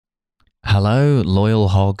Hello, loyal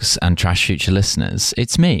hogs and Trash Future listeners.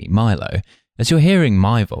 It's me, Milo. As you're hearing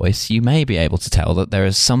my voice, you may be able to tell that there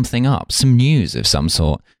is something up, some news of some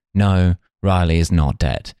sort. No, Riley is not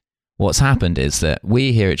dead. What's happened is that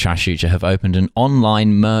we here at Trash Future have opened an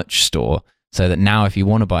online merch store so that now if you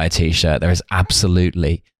want to buy a t-shirt, there is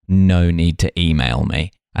absolutely no need to email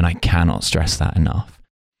me, and I cannot stress that enough.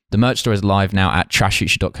 The merch store is live now at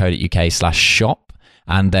trashfuture.co.uk/shop.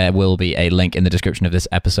 And there will be a link in the description of this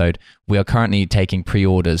episode. We are currently taking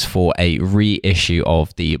pre-orders for a reissue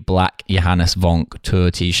of the Black Johannes Vonk Tour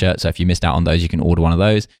t-shirt. So if you missed out on those, you can order one of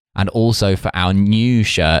those. And also for our new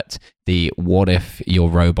shirt, the What If Your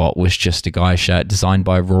Robot Was Just a Guy shirt designed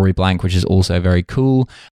by Rory Blank, which is also very cool.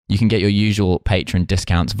 You can get your usual patron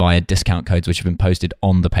discounts via discount codes, which have been posted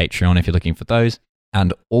on the Patreon if you're looking for those.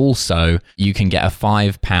 And also, you can get a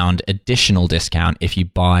 £5 additional discount if you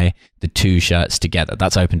buy the two shirts together.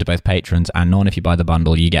 That's open to both patrons and non. If you buy the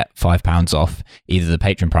bundle, you get £5 off either the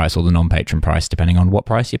patron price or the non-patron price, depending on what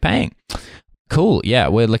price you're paying. Cool. Yeah,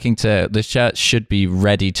 we're looking to... The shirts should be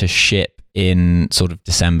ready to ship in sort of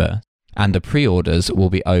December. And the pre-orders will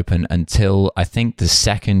be open until, I think, the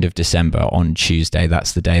 2nd of December on Tuesday.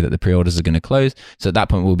 That's the day that the pre-orders are going to close. So at that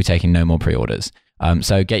point, we'll be taking no more pre-orders.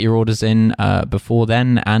 So get your orders in before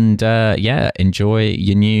then and enjoy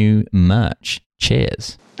your new merch.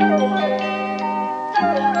 Cheers.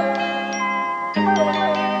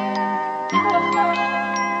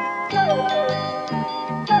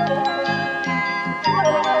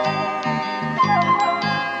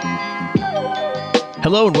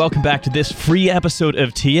 Hello and welcome back to this free episode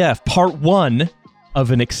of TF, part one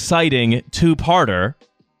of an exciting two-parter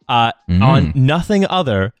on nothing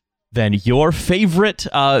other than your favorite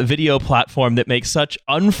video platform that makes such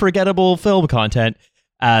unforgettable film content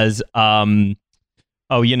as, Tiger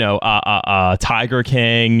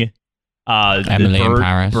King, Emily in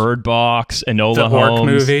Paris, Bird Box, Enola the Holmes. Orc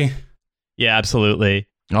movie. Yeah, absolutely.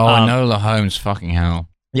 Oh, Enola Holmes, fucking hell.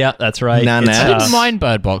 Yeah, that's right. Nanette. I didn't mind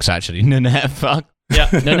Bird Box, actually. Nanette, fuck. Yeah,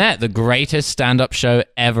 Nanette, the greatest stand-up show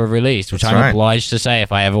ever released, which I'm obliged to say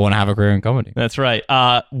if I ever want to have a career in comedy. That's right.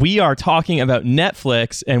 We are talking about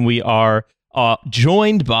Netflix, and we are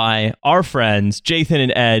joined by our friends, Jathan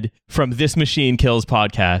and Ed, from This Machine Kills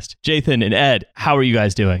podcast. Jathan and Ed, how are you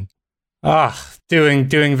guys doing?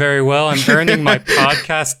 Doing very well. I'm earning my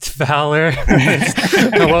podcast valor.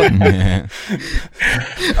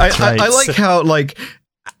 I like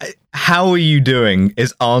how are you doing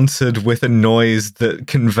is answered with a noise that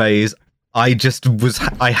conveys I had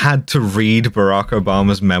to read Barack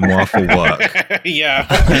Obama's memoir for work. Yeah.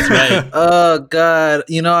 That's right. Oh God.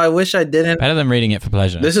 I wish I didn't. Better than reading it for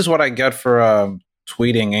pleasure. This is what I get for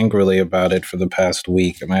tweeting angrily about it for the past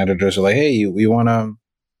week. My editors are like, hey, you wanna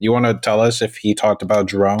tell us if he talked about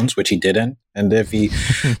drones, which he didn't, and if he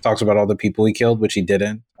talks about all the people he killed, which he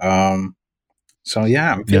didn't. So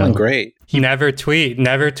yeah, I'm feeling great. Never tweet.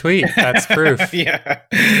 That's proof. Yeah.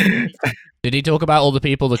 Did he talk about all the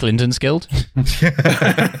people the Clintons killed?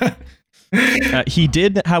 He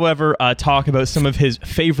did, however, talk about some of his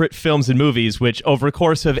favorite films and movies, which over a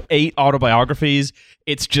course of 8 autobiographies,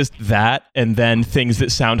 it's just that, and then things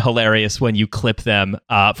that sound hilarious when you clip them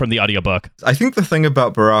from the audiobook. I think the thing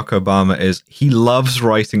about Barack Obama is he loves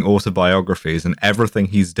writing autobiographies, and everything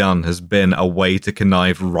he's done has been a way to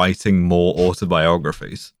connive writing more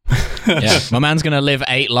autobiographies. Yeah, my man's gonna live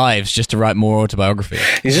 8 lives just to write more autobiographies.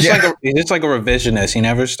 He's just like a revisionist. He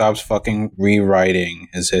never stops fucking rewriting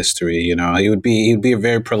his history. He would be a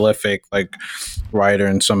very prolific writer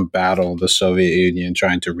in some battle of the Soviet Union,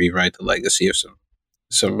 trying to rewrite the legacy of some.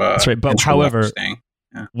 That's right. But however,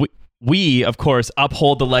 we of course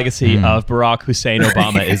uphold the legacy of Barack Hussein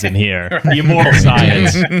Obama isn't here. The immortal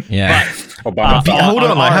science. Yeah. Obama. Hold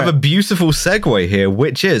on, I have a beautiful segue here,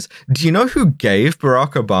 which is, do you know who gave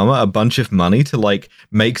Barack Obama a bunch of money to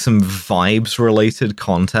make some vibes related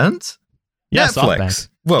content? Yeah, Netflix. SoftBank.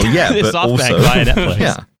 Well, yeah, but SoftBank also via Netflix.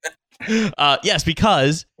 Yeah. Yes,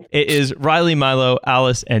 because it is Riley, Milo,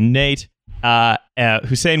 Alice, and Nate.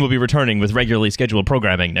 Hussein will be returning with regularly scheduled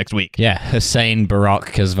programming next week. Yeah, Hussein Barack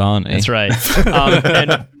Kazvani. That's right.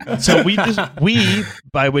 And so we,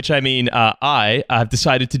 by which I mean I have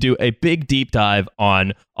decided to do a big deep dive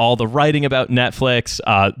on all the writing about Netflix,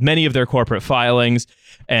 many of their corporate filings,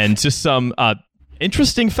 and just some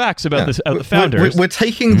interesting facts about the founders. We're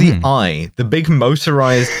taking the big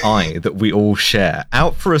motorized eye that we all share,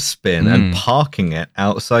 out for a spin and parking it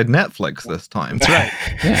outside Netflix this time.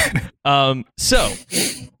 That's right. So,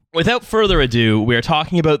 without further ado, we're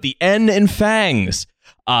talking about the N and Fangs,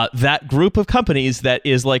 that group of companies that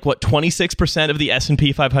is like 26% of the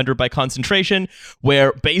S&P 500 by concentration,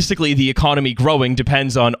 where basically the economy growing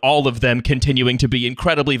depends on all of them continuing to be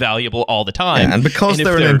incredibly valuable all the time. Yeah, and because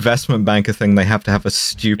they're an investment banker thing, they have to have a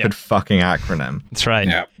stupid fucking acronym. That's right.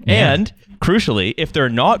 Yeah. And crucially, if they're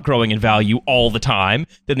not growing in value all the time,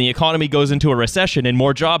 then the economy goes into a recession and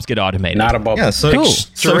more jobs get automated. Not a bubble. Yeah, so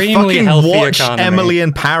Extremely fucking healthy watch economy. Emily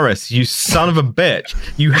in Paris, you son of a bitch.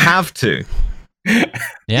 You have to. Yeah.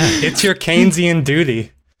 It's your Keynesian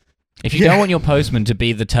duty. If you don't want your postman to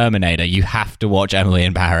be the Terminator, you have to watch Emily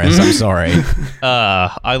in Paris. I'm sorry.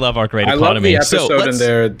 I love our great I economy. love the episode in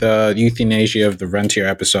there, the euthanasia of the rentier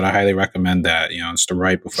episode. I highly recommend that. It's the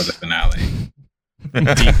right before the finale.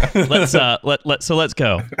 Let's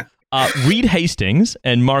go. Reed Hastings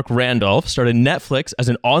and Mark Randolph started Netflix as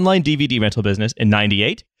an online DVD rental business in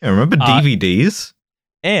 '98. Yeah, remember DVDs?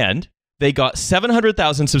 And they got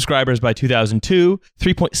 700,000 subscribers by 2002,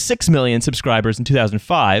 3.6 million subscribers in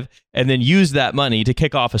 2005, and then used that money to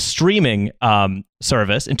kick off a streaming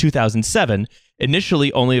service in 2007,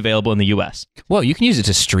 initially only available in the US. Well, you can use it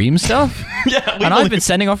to stream stuff? Yeah, and I've been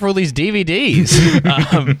sending off all these DVDs.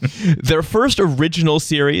 Their first original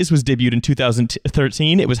series was debuted in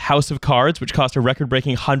 2013. It was House of Cards, which cost a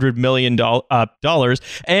record-breaking $100 million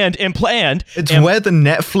and implanned. It's where the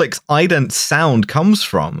Netflix ident sound comes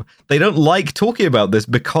from. They don't like talking about this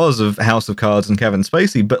because of House of Cards and Kevin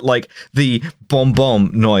Spacey, but like the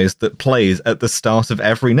bomb noise that plays at the start of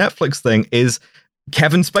every Netflix thing is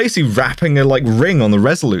Kevin Spacey rapping a ring on the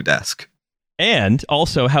Resolute desk. And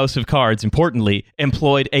also House of Cards, importantly,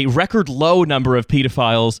 employed a record low number of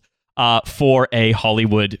pedophiles for a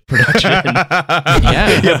Hollywood production.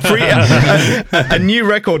 A new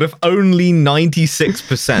record of only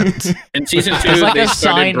 96%. In season 2, they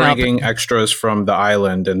started bringing extras from the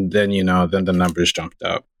island, and then the numbers jumped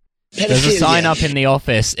up. There's a sign up in the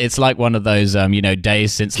office. It's like one of those,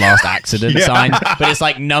 days since last accident signs, but it's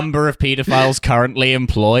like number of pedophiles currently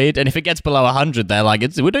employed. And if it gets below 100, they're like,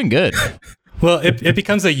 we're doing good. Well, it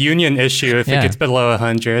becomes a union issue if it gets below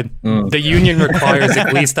 100. The union requires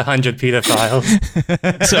at least 100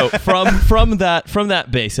 pedophiles. So from that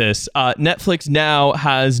basis, Netflix now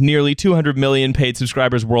has nearly 200 million paid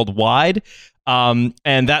subscribers worldwide, and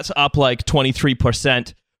that's up like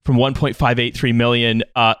 23%. From 1.583 million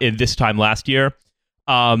in this time last year.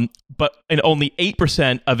 But only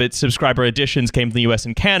 8% of its subscriber additions came from the US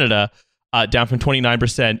and Canada, down from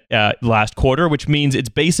 29% last quarter, which means its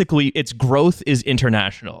growth is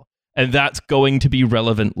international. And that's going to be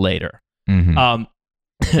relevant later.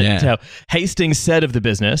 Mm-hmm. So Hastings said of the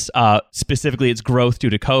business, specifically its growth due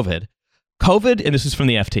to COVID, and this is from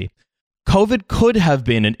the FT, COVID could have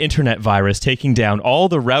been an internet virus taking down all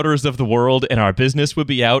the routers of the world, and our business would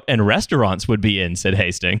be out and restaurants would be in, said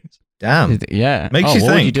Hastings. Damn. Yeah. Makes you what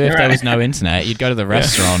think. would you do if there was no internet? You'd go to the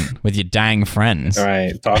restaurant with your dang friends. All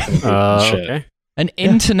right, talking shit. Okay. An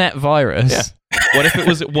internet virus. Yeah. What if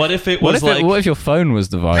your phone was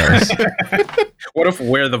the virus? What if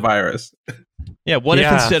we're the virus? Yeah, what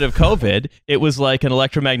if instead of COVID, it was like an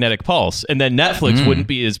electromagnetic pulse, and then Netflix wouldn't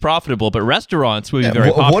be as profitable, but restaurants would be very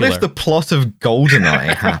popular. What if the plot of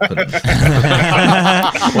GoldenEye happened?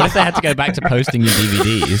 What if they had to go back to posting you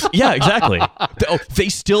DVDs? Yeah, exactly. They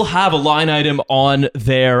still have a line item on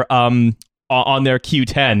their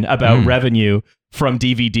Q10 about revenue from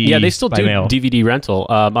DVD. Yeah, they still do mail. DVD rental.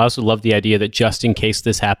 I also love the idea that just in case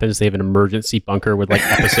this happens, they have an emergency bunker with like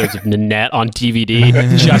episodes of Nanette on DVD,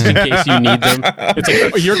 just in case you need them. It's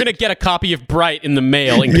like, you're going to get a copy of Bright in the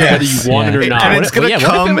mail, and whether you want it or not. And it's going to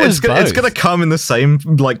come in the same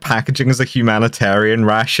packaging as a humanitarian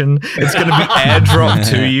ration. It's going to be airdropped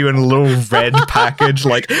to you in a little red package,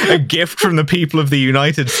 like a gift from the people of the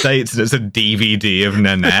United States, and it's a DVD of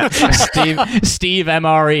Nanette. Steve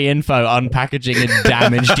MRE info unpackaging a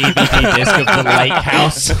damaged DVD disc of The Lake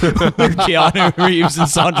House with Keanu Reeves and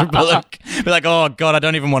Sandra Bullock. Be like, oh god, I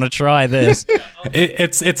don't even want to try this.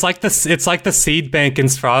 It's like the seed bank in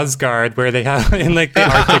Skarsgård where they have in like the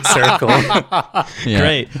Arctic Circle. Yeah.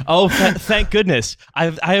 Great. Oh, thank goodness. I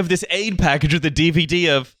have this aid package with the DVD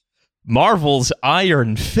of Marvel's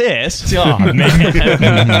Iron Fist. Oh,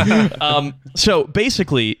 man. So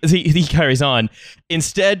basically, he carries on.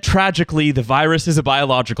 Instead, tragically, the virus is a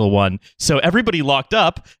biological one. So everybody locked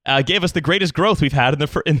up gave us the greatest growth we've had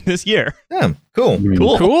in this year. Yeah,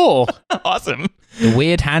 cool. Awesome. The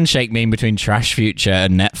weird handshake meme between Trash Future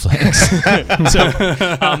and Netflix. So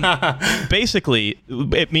basically,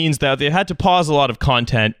 it means that they had to pause a lot of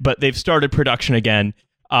content, but they've started production again.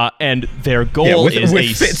 And their goal is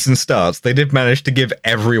with fits and starts. They did manage to give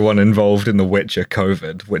everyone involved in The Witcher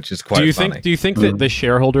COVID, which is quite funny. Do you think that the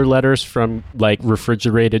shareholder letters from like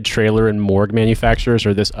refrigerated trailer and morgue manufacturers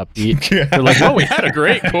are this upbeat? They're like, "Oh, we had a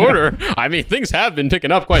great quarter. I mean, things have been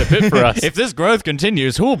picking up quite a bit for us. If this growth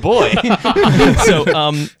continues, oh boy." So,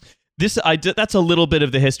 that's a little bit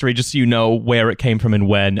of the history, just so you know where it came from and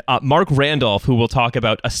when. Mark Randolph, who we'll talk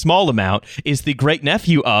about a small amount, is the great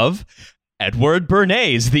nephew of Edward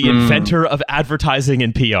Bernays, the inventor of advertising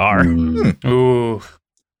and PR. Ooh.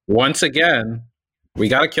 Once again, we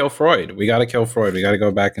got to kill Freud. We got to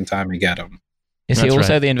go back in time and get him. Is he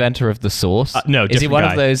also the inventor of the sauce? No, is he one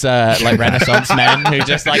of those like Renaissance men who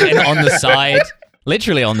just like on the side,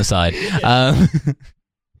 literally on the side?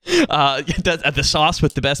 The sauce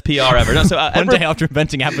with the best PR ever. No, so one day after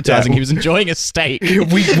inventing advertising, he was enjoying a steak.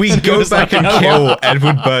 We go back and kill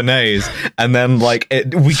Edward Bernays, and then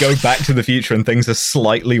we go back to the future, and things are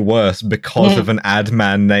slightly worse because of an ad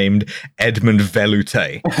man named Edmund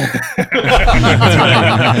Velouté.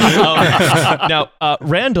 Now,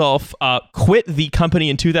 Randolph quit the company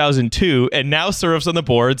in 2002 and now serves on the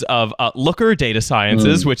boards of Looker Data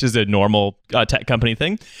Sciences, which is a normal tech company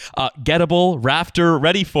thing, Gettable, Rafter,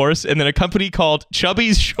 ReadyForce, and then a company called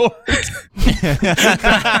Chubby's Shorts.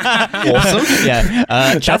 Awesome.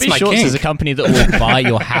 Yeah. Chubby's Shorts is a company that will buy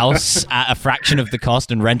your house at a fraction of the cost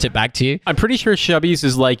and rent it back to you. I'm pretty sure Chubby's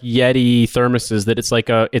is like Yeti thermoses, that it's like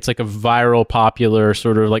a viral, popular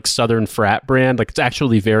sort of like Southern frat brand. Like, it's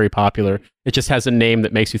actually very popular. It just has a name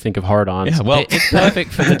that makes you think of hard-ons. Yeah, well, it's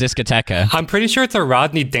perfect for the discotheca. I'm pretty sure it's a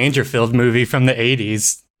Rodney Dangerfield movie from the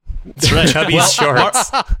 80s. That's right. Chubby's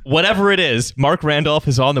Shorts. Whatever it is, Mark Randolph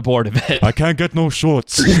is on the board of it. I can't get no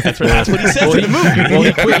shorts. That's what he says in the movie. Well,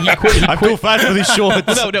 he quit. I'm too fat for these shorts.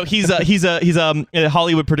 No, he's a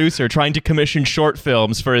Hollywood producer trying to commission short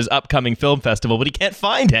films for his upcoming film festival, but he can't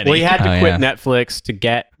find any. Well, he had to quit Netflix to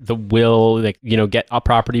get the will, get a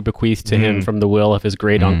property bequeathed to him from the will of his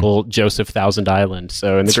great uncle Joseph Thousand Island.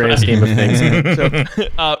 So, in the greatest scheme of things,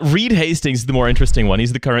 Reed Hastings is the more interesting one.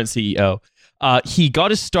 He's the current CEO. He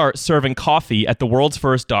got his start serving coffee at the world's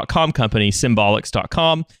first .com company,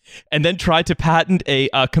 Symbolics.com, and then tried to patent a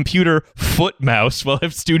computer foot mouse while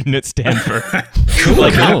a student at Stanford.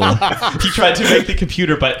 Cool. He tried to make the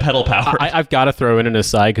computer pedal powered. I've got to throw in an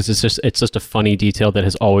aside because it's just a funny detail that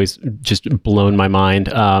has always just blown my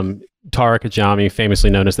mind. Tariq Ajami, famously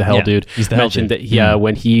known as the Hell Dude, mentioned that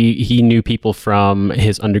when he knew people from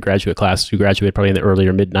his undergraduate class who graduated probably in the early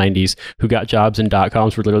or mid 90s who got jobs in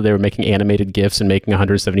 .coms where literally they were making animated GIFs and making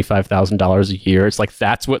 $175,000 a year. It's like,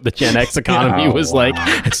 that's what the Gen X economy was like.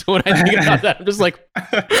 And so when I think about that, I'm just like,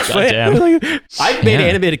 goddamn. I've made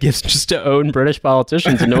animated GIFs just to own British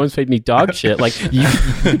politicians and no one's paid me dog shit. Like, you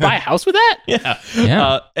buy a house with that? Yeah.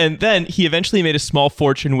 And then he eventually made a small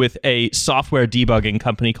fortune with a software debugging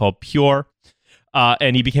company called Pure,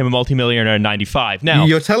 and he became a multimillionaire in 95. Now,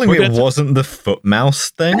 you're telling me it wasn't the foot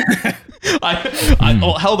mouse thing?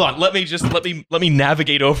 Hold on. Let me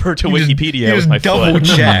navigate over to Wikipedia with my double foot.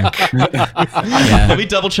 check. Let me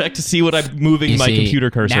double check to see what I'm moving my computer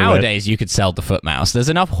cursor nowadays with. You could sell the foot mouse. There's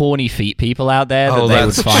enough horny feet people out there that they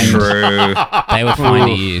would find true. They would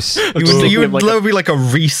find a use. There would be like a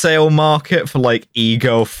resale market for like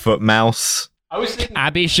ego foot mouse. I was thinking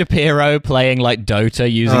Abby Shapiro playing like Dota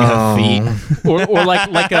using her feet, or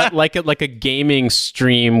like a gaming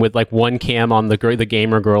stream with like one cam on the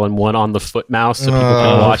gamer girl and one on the foot mouse, so people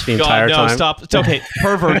can watch the entire time. No, stop. It's okay.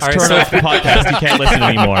 Perverts, turn off the podcast. You can't listen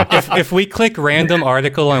anymore. If we click random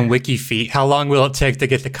article on WikiFeet, how long will it take to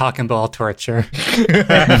get the cock and ball torture?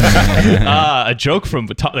 A joke from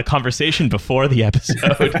the conversation before the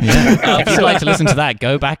episode. If you'd like to listen to that,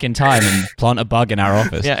 go back in time and plant a bug in our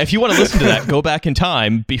office. Yeah, if you want to listen to that, go back in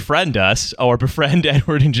time, befriend us, or befriend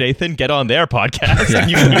Edward and Jathan, get on their podcast, and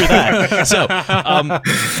you can hear that. So,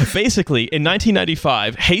 basically, in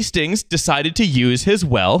 1995, Hastings decided to use his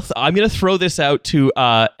wealth. I'm going to throw this out to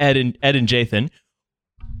Ed and Jathan.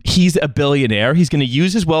 He's a billionaire. He's going to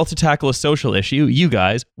use his wealth to tackle a social issue. You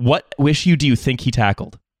guys, what issue do you think he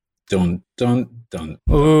tackled? Dun.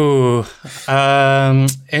 Ooh,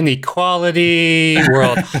 inequality,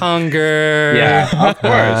 world hunger. Yeah, of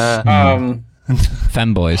course.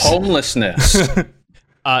 Femboys. Homelessness.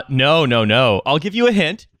 No. I'll give you a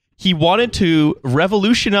hint. He wanted to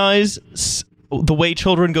revolutionize the way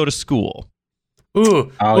children go to school.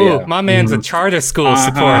 My man's a charter school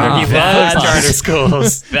supporter. He loves charter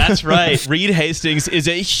schools. That's right. Reed Hastings is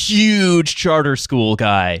a huge charter school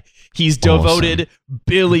guy. He's devoted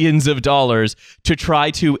billions of dollars to try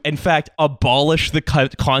to, in fact, abolish the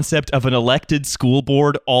concept of an elected school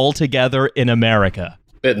board altogether in America.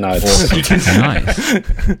 Bit nuts. Nice.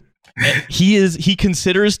 He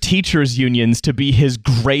considers teachers' unions to be his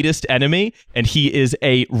greatest enemy, and he is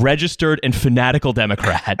a registered and fanatical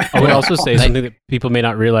Democrat. I would also say something that people may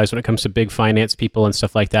not realize when it comes to big finance people and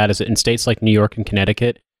stuff like that is that in states like New York and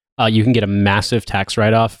Connecticut, you can get a massive tax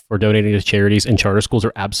write-off for donating to charities, and charter schools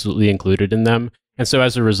are absolutely included in them. And so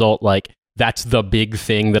as a result, like, that's the big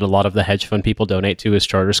thing that a lot of the hedge fund people donate to is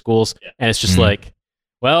charter schools. And it's just like,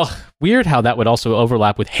 well, weird how that would also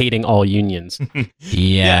overlap with hating all unions.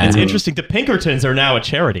 Yeah, it's interesting. The Pinkertons are now a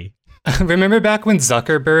charity. Remember back when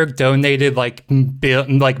Zuckerberg donated like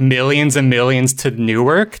millions and millions to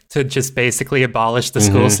Newark to just basically abolish the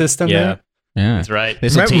school system? Yeah. Yeah, that's right.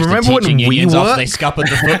 Remember when WeWork? They scuppered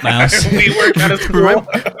the foot mouse. WeWork out of school.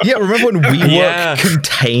 Remember when WeWork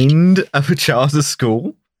contained a charter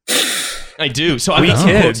school? I do. So I've got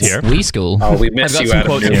some quotes here. We school. Oh, we miss you,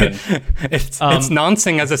 Adam Newman. It's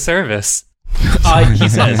noncing as a service. He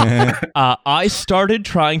says, I started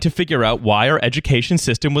trying to figure out why our education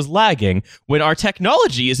system was lagging when our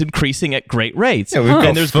technology is increasing at great rates. Yeah, we've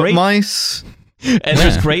got foot mice. And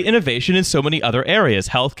there's great innovation in so many other areas.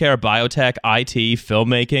 Healthcare, biotech, IT,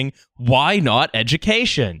 filmmaking. Why not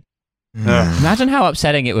education? Imagine how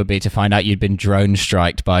upsetting it would be to find out you'd been drone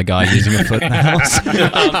striked by a guy using a foot mouse.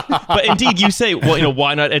 But indeed, you say, well,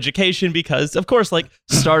 why not education? Because, of course, like,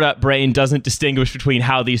 startup brain doesn't distinguish between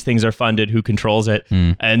how these things are funded, who controls it,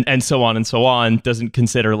 and so on and so on. Doesn't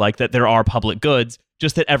consider like that there are public goods.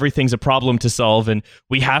 Just that everything's a problem to solve, and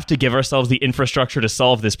we have to give ourselves the infrastructure to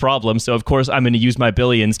solve this problem. So, of course, I'm going to use my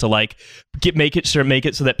billions to like make it so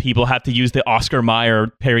that people have to use the Oscar Mayer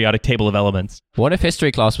periodic table of elements. What if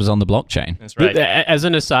history class was on the blockchain? That's right. As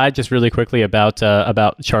an aside, just really quickly about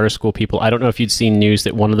charter school people, I don't know if you'd seen news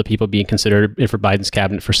that one of the people being considered for Biden's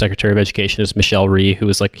cabinet for Secretary of Education is Michelle Rhee, who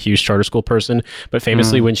is like a huge charter school person. But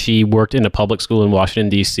famously, when she worked in a public school in Washington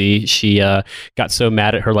D.C., she got so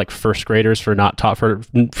mad at her like first graders for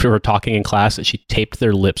talking in class that she taped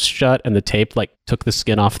their lips shut, and the tape like took the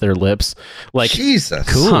skin off their lips. Like, Jesus,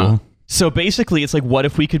 cool. Huh. So basically, it's like, what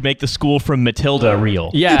if we could make the school from Matilda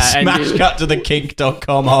real? Yeah, smash cut to the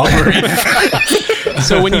kink.com armory.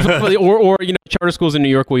 So when you or charter schools in New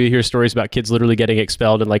York, where you hear stories about kids literally getting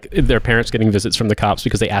expelled and like their parents getting visits from the cops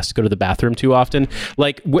because they asked to go to the bathroom too often,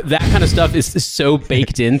 like that kind of stuff is so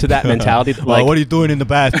baked into that mentality. That, like, what are you doing in the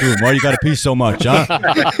bathroom? Why do you got to pee so much, huh?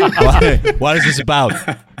 What is this about?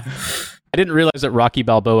 I didn't realize that Rocky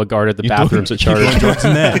Balboa guarded the bathrooms at charter schools.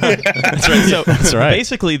 That's right. So that's right.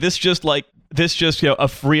 Basically, this just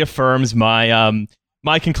reaffirms my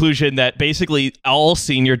conclusion that basically all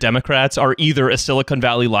senior Democrats are either a Silicon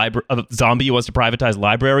Valley zombie who wants to privatize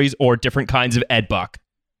libraries or different kinds of ed buck.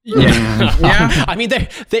 Yeah. I mean,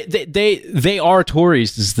 they are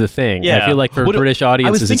Tories is the thing. Yeah. I feel like for British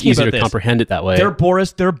audiences, it's easier to comprehend it that way.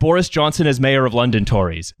 They're Boris Johnson as mayor of London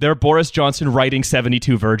Tories. They're Boris Johnson writing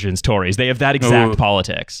 72 Virgins Tories. They have that exact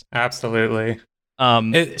politics. Absolutely.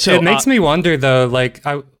 It makes me wonder though,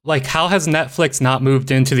 how has Netflix not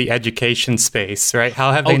moved into the education space, right?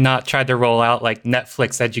 How have they not tried to roll out like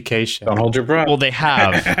Netflix education? Don't hold your breath. Well, they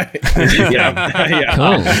have. Yeah.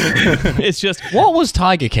 Cool. It's just, what was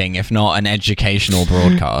Tiger King if not an educational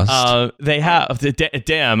broadcast? They have.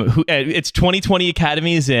 Damn, it's 2020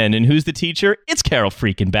 Academy is in, and who's the teacher? It's Carol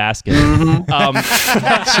freaking Baskin.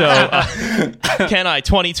 Can I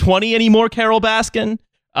 2020 anymore, Carol Baskin?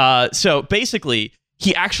 So basically,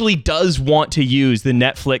 he actually does want to use the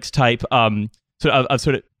Netflix type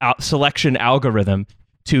selection algorithm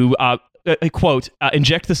to quote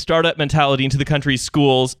inject the startup mentality into the country's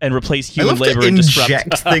schools and replace human labor and disrupt.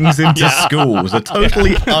 Inject things into schools. A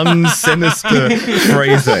totally unsinister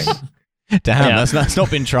phrasing. Damn, that's not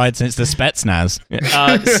been tried since the Spetsnaz.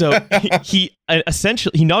 So he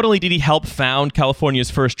essentially, not only did he help found California's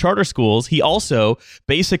first charter schools, he also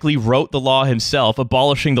basically wrote the law himself,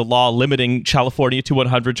 abolishing the law limiting California to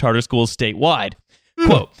 100 charter schools statewide.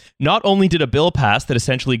 Quote, not only did a bill pass that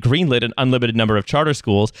essentially greenlit an unlimited number of charter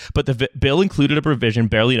schools, but the bill included a provision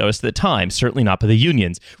barely noticed at the time, certainly not by the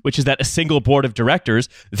unions, which is that a single board of directors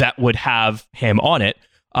that would have him on it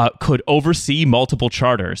could oversee multiple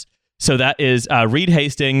charters. So that is Reed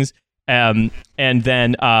Hastings and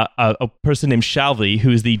then a person named Shalvey, who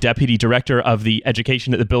is the deputy director of the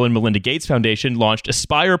education at the Bill and Melinda Gates Foundation, launched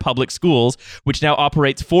Aspire Public Schools, which now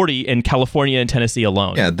operates 40 in California and Tennessee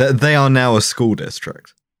alone. Yeah, they are now a school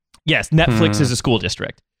district. Yes, Netflix is a school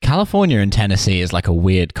district. California and Tennessee is like a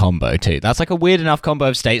weird combo too. That's like a weird enough combo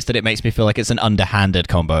of states that it makes me feel like it's an underhanded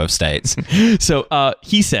combo of states. So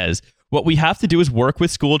he says, what we have to do is work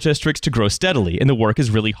with school districts to grow steadily, and the work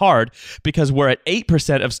is really hard because we're at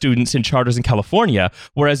 8% of students in charters in California,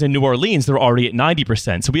 whereas in New Orleans, they're already at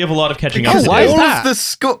 90%. So we have a lot of catching up to do. Why is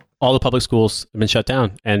that? All the public schools have been shut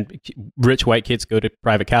down, and rich white kids go to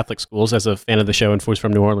private Catholic schools, as a fan of the show and Force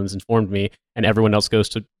from New Orleans informed me, and everyone else goes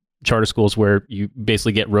to charter schools where you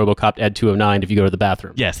basically get RoboCop Ed 209 if you go to the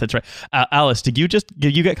bathroom. Yes, that's right. Alice, did you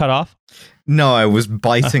get cut off? No, I was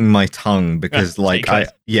biting my tongue because,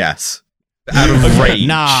 yes, out of rage.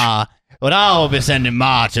 Nah. But I'll be sending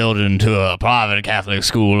my children to a private Catholic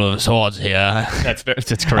school of sorts here. That's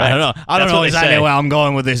correct. I don't know exactly where I'm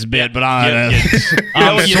going with this bit, but where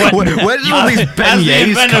did all these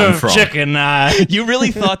beignets come from? Chicken, you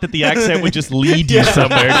really thought that the accent would just lead you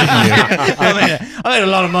somewhere, didn't you? I made a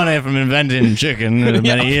lot of money from inventing chicken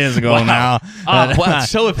many years ago now. Wow,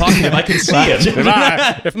 so evocative. I can see it.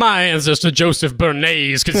 If my ancestor Joseph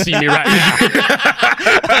Bernays could see me right now.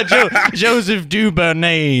 Joseph Du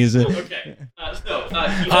Bernays. Okay.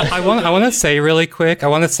 I want to say really quick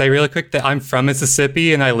that I'm from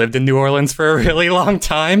Mississippi and I lived in New Orleans for a really long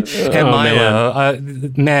time. And Milo,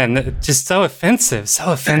 man, just so offensive,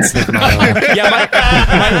 Milo.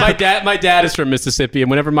 Yeah, my dad is from Mississippi,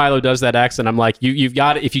 and whenever Milo does that accent, I'm like, you've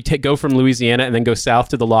got it. If you go from Louisiana and then go south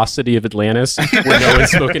to the lost city of Atlantis, where no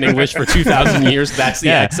one's spoken English for 2,000 years, that's the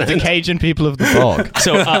accent. The Cajun people of the bog.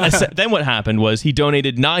 So then what happened was he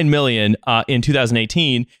donated $9 million in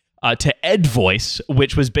 2018 to EdVoice,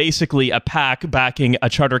 which was basically a PAC backing a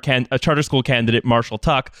charter school candidate, Marshall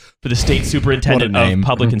Tuck, for the state superintendent of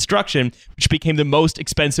public instruction, which became the most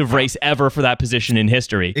expensive race ever for that position in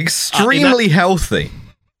history. Extremely healthy.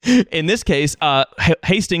 In this case,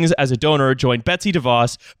 Hastings, as a donor, joined Betsy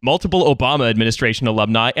DeVos, multiple Obama administration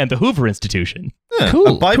alumni, and the Hoover Institution. Yeah,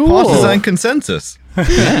 a bipartisan consensus.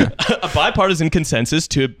 A bipartisan consensus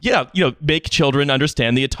to make children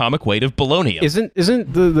understand the atomic weight of bologna. Isn't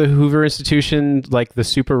the Hoover Institution like the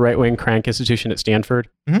super right wing crank institution at Stanford?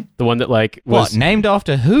 Mm-hmm. The one that was named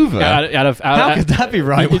after Hoover? How could that be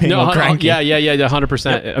right wing or cranky? Yeah,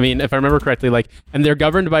 100%. I mean, if I remember correctly, and they're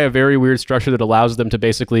governed by a very weird structure that allows them to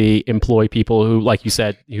basically employ people who, like you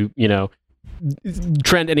said,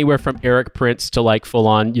 trend anywhere from Eric Prince to full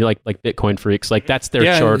on like Bitcoin freaks. That's their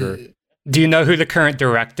charter. Do you know who the current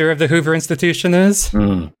director of the Hoover Institution is?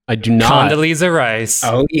 I do not. Condoleezza Rice.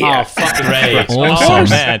 Oh, yeah. Oh, fucking Rice. Awesome. Oh,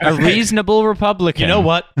 man. A reasonable Republican. You know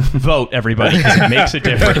what? Vote, everybody, because it makes a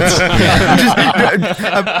difference.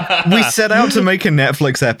 We set out to make a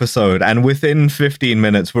Netflix episode, and within 15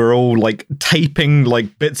 minutes, we're all taping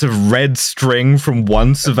bits of red string from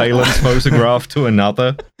one surveillance photograph to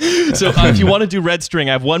another. So if you want to do red string,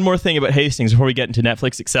 I have one more thing about Hastings before we get into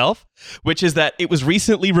Netflix itself, which is that it was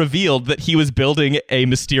recently revealed that he was building a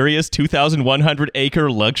mysterious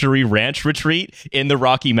 2,100-acre luxury ranch retreat in the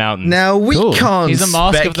Rocky Mountains. Now, we can't He's a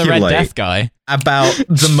Mask of the Red Death guy. About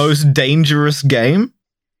the most dangerous game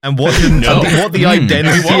and what the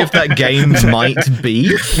identity of that game might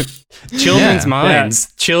be. Children's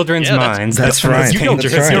minds. Children's minds. That's right. You're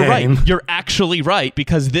right. You're actually right,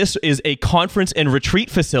 because this is a conference and retreat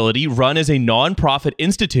facility run as a non-profit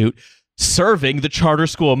institute serving the charter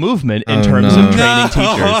school movement in terms of training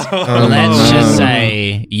teachers. Let's just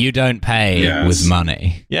say you don't pay with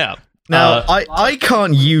money. Yeah. Now, I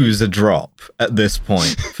can't use a drop at this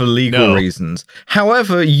point for legal reasons.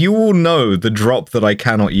 However, you will know the drop that I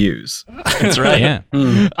cannot use. That's right. Yeah.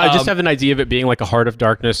 I just have an idea of it being like a Heart of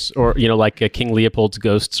Darkness or, like a King Leopold's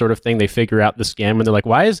Ghost sort of thing. They figure out the scam and they're like,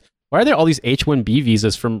 why are there all these H-1B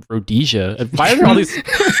visas from Rhodesia? And why are there all these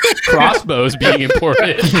crossbows being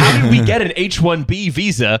imported? How did we get an H-1B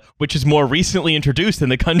visa, which is more recently introduced than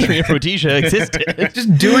the country of Rhodesia existed?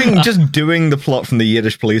 Just doing the plot from the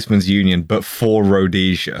Yiddish Policeman's Union, but for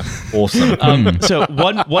Rhodesia. Awesome. So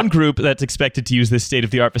one group that's expected to use this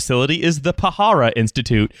state-of-the-art facility is the Pahara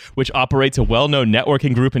Institute, which operates a well-known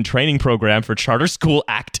networking group and training program for charter school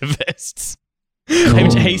activists.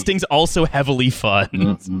 Cool. Hastings also heavily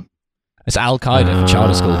funds. Mm-hmm. It's Al-Qaeda for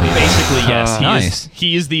charter school people. Basically, yes. Nice.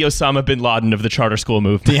 He is the Osama bin Laden of the charter school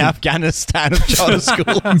movement. The Afghanistan of charter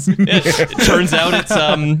schools. It turns out it's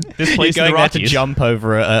this place You're in the going there to Rockies. jump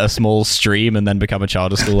over a small stream and then become a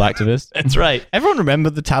charter school activist. That's right. Everyone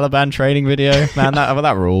remember the Taliban training video? Man,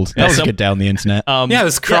 that ruled. That was a good day on the internet. It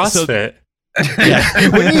was CrossFit.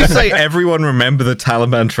 When you say everyone remember the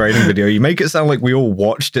Taliban training video, you make it sound like we all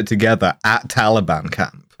watched it together at Taliban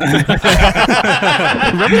camp. Remember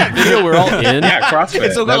that video we're all in? Yeah, CrossFit.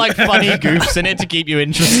 It's all got funny goofs in it to keep you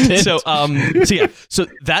interested. So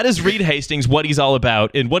that is Reed Hastings, what he's all about.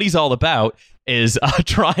 And what he's all about is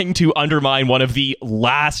trying to undermine one of the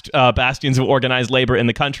last bastions of organized labor in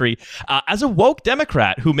the country as a woke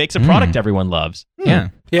Democrat who makes a product everyone loves. Yeah.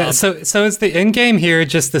 Yeah, so is the end game here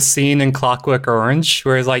just the scene in Clockwork Orange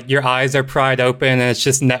where like your eyes are pried open and it's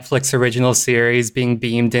just Netflix original series being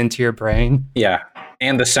beamed into your brain? Yeah,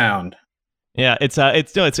 and the sound. Yeah,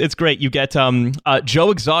 it's great. You get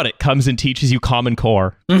Joe Exotic comes and teaches you Common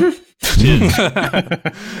Core. I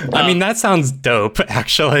mean, that sounds dope,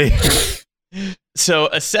 actually. So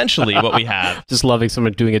essentially what we have... Just loving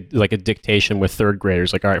someone doing a dictation with third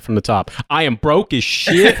graders. Like, all right, from the top. I am broke as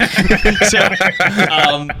shit. Just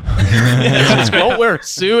won't wear a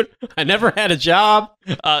suit. I never had a job.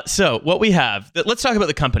 So what we have... Let's talk about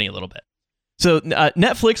the company a little bit. So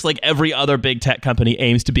Netflix, like every other big tech company,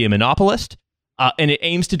 aims to be a monopolist. And it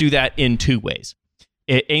aims to do that in two ways.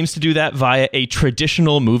 It aims to do that via a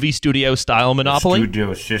traditional movie studio style monopoly.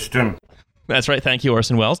 Studio system. That's right. Thank you,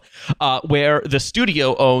 Orson Welles. Where the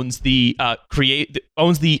studio owns the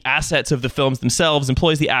assets of the films themselves,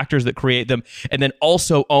 employs the actors that create them, and then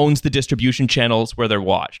also owns the distribution channels where they're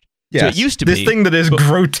watched. Yes. So it used to this be thing that is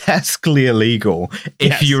grotesquely illegal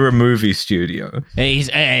if you're a movie studio.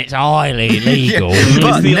 It's highly illegal.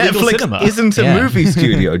 But the illegal Netflix cinema. isn't a movie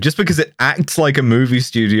studio. Just because it acts like a movie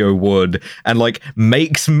studio would and like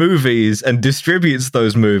makes movies and distributes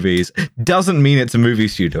those movies doesn't mean it's a movie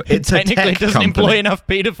studio. It's a Technically, tech it doesn't company. employ enough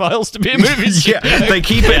pedophiles to be a movie studio. Yeah, they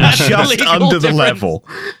keep it That's just legal under the difference. level.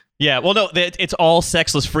 Yeah, well, no, it's all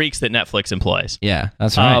sexless freaks that Netflix employs. Yeah,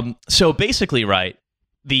 that's right. So basically, right,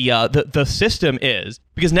 the system is,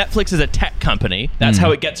 because Netflix is a tech company, that's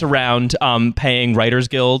how it gets around paying Writers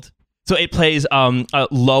Guild. So it pays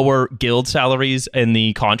lower guild salaries in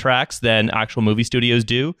the contracts than actual movie studios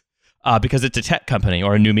do. Because it's a tech company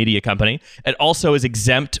or a new media company. It also is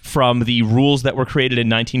exempt from the rules that were created in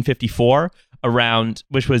 1954 around,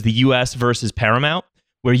 which was the U.S. versus Paramount,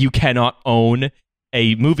 where you cannot own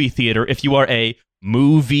a movie theater if you are a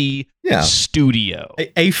movie studio.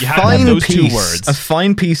 A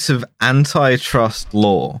fine piece of antitrust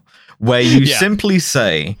law where you simply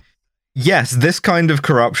say, yes, this kind of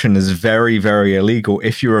corruption is very, very illegal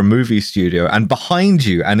if you're a movie studio, and behind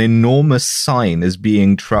you an enormous sign is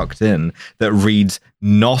being trucked in that reads,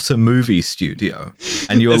 not a movie studio.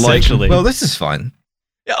 And you're like, well, this is fine.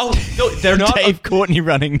 Oh, no, they're not. Dave Courtney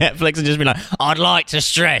running Netflix and just be like, I'd like to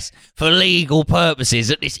stress for legal purposes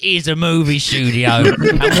that this is a movie studio and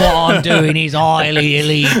what I'm doing is highly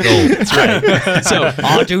illegal. That's right. So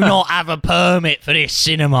I do not have a permit for this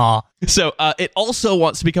cinema. So it also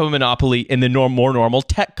wants to become a monopoly in the more normal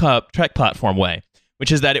tech platform way,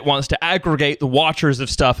 which is that it wants to aggregate the watchers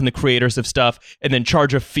of stuff and the creators of stuff and then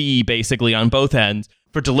charge a fee basically on both ends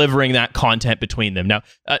for delivering that content between them. Now,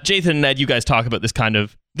 Jathan and Ed, you guys talk about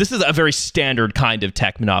this is a very standard kind of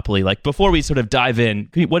tech monopoly. Like, before we sort of dive in,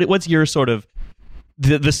 what's your sort of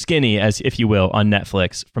the skinny, as if you will, on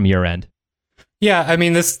Netflix from your end? Yeah, I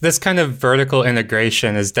mean, this kind of vertical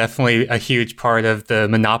integration is definitely a huge part of the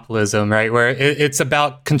monopolism, right? Where it's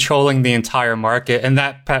about controlling the entire market. And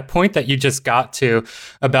that point that you just got to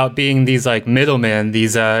about being these like middlemen,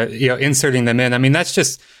 these, inserting them in. I mean, that's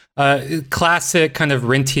just classic kind of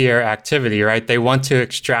rentier activity, right? They want to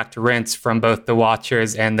extract rents from both the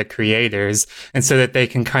watchers and the creators, and so that they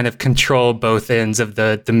can kind of control both ends of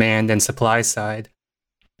the demand and supply side.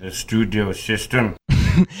 The studio system.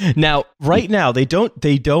 Now, right now, they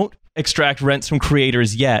don't extract rents from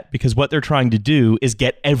creators yet, because what they're trying to do is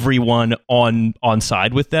get everyone on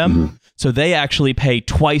side with them. Mm-hmm. So they actually pay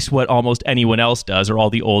twice what almost anyone else does, or all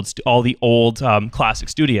the old classic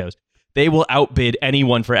studios. They will outbid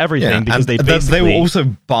anyone for everything because they will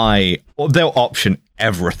also they'll option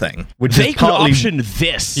everything, which they is partly could option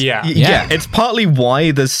this. Yeah, it's partly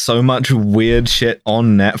why there's so much weird shit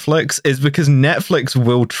on Netflix, is because Netflix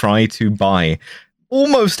will try to buy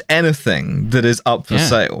almost anything that is up for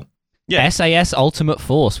sale. Yeah. SAS Ultimate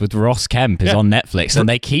Force with Ross Kemp is on Netflix, and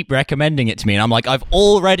they keep recommending it to me, and I'm like, I've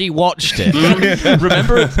already watched it.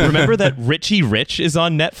 Remember that Richie Rich is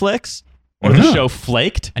on Netflix? Or the show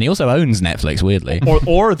Flaked. And he also owns Netflix, weirdly.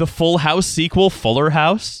 Or the Full House sequel, Fuller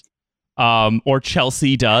House. Or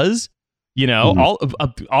Chelsea Does. You know,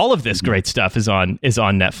 all of this great stuff is on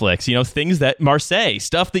Netflix. You know, things that Marseille,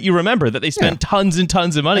 stuff that you remember that they spend tons and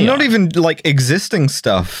tons of money and on. Not even like existing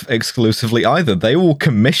stuff exclusively either. They will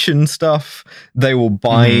commission stuff. They will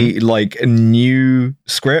buy like new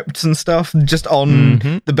scripts and stuff just on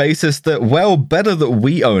the basis that, well, better that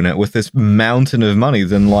we own it with this mountain of money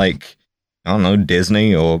than like, I don't know,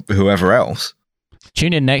 Disney or whoever else.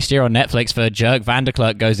 Tune in next year on Netflix for Jerk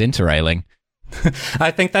Vanderklerk Goes Interrailing.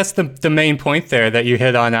 I think that's the main point there that you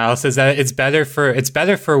hit on, Alice, is that it's better for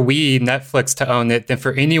we, Netflix, to own it than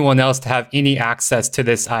for anyone else to have any access to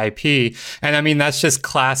this IP. And I mean, that's just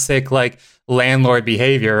classic like landlord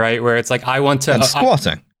behavior, right? Where it's like, I want to... And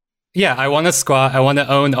squatting. I want to squat. I want to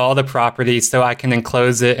own all the property so I can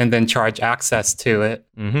enclose it and then charge access to it.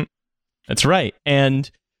 Mm-hmm. That's right. And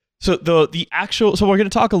so so we're going to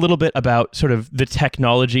talk a little bit about sort of the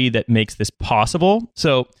technology that makes this possible.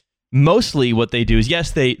 So mostly what they do is,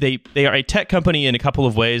 yes, they are a tech company in a couple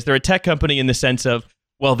of ways. They're a tech company in the sense of,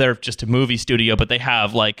 well, they're just a movie studio, but they've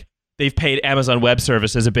paid Amazon Web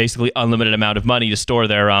Services a basically unlimited amount of money to store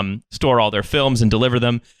all their films and deliver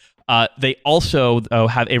them. They also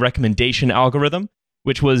have a recommendation algorithm,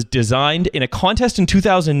 which was designed in a contest in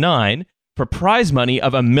 2009 for prize money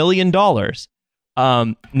of $1 million.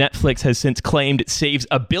 Netflix has since claimed it saves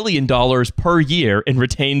 $1 billion per year in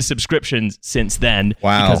retained subscriptions since then.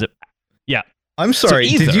 Wow. I'm sorry,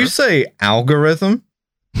 did you say algorithm?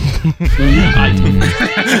 The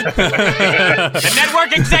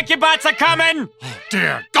network execubots are coming! Oh,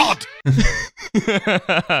 dear God!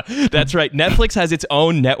 That's right. Netflix has its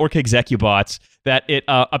own network execubots that it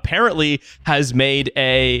apparently has made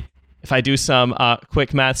if I do some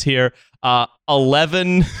quick maths here,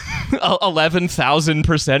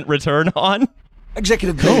 11,000% return on.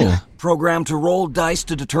 Executive Beta, programmed to roll dice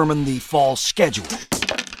to determine the fall schedule.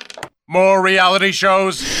 More reality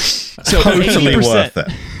shows. So totally worth it.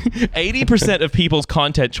 80% of people's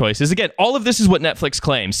content choices. Again, all of this is what Netflix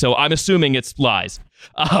claims, so I'm assuming it's lies.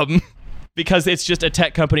 Because it's just a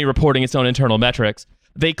tech company reporting its own internal metrics.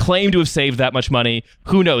 They claim to have saved that much money.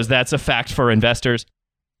 Who knows? That's a fact for investors.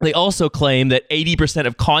 They also claim that 80%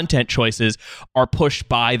 of content choices are pushed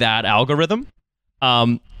by that algorithm.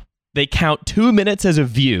 They count 2 minutes as a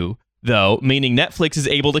view, though, meaning Netflix is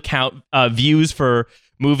able to count views for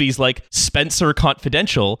movies like Spencer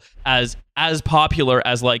Confidential as popular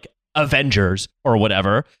as like Avengers or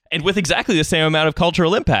whatever, and with exactly the same amount of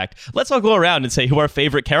cultural impact. Let's all go around and say who our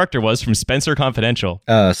favorite character was from Spencer Confidential.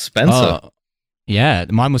 Spencer. Yeah,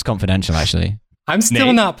 mine was Confidential, actually. I'm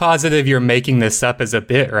still not positive you're making this up as a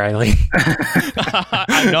bit, Riley.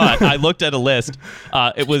 I'm not. I looked at a list.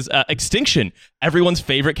 It was Extinction. Everyone's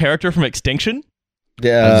favorite character from Extinction?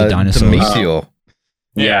 Yeah, the dinosaur. The meteor.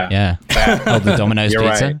 Yeah. The Domino's You're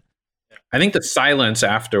pizza. Right. I think the silence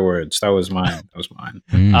afterwards. That was mine.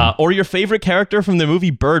 Or your favorite character from the movie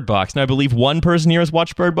Bird Box. Now, I believe one person here has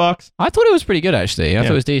watched Bird Box. I thought it was pretty good, actually. I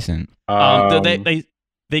thought it was decent.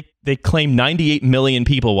 They claim 98 million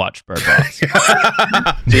people watched Bird Box. Only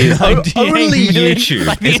YouTube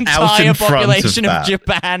like the is out in entire front population of of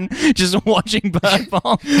Japan just watching Bird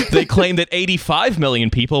Box. They claim that 85 million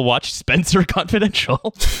people watched Spencer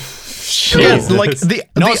Confidential. Yeah, like the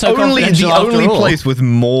only place with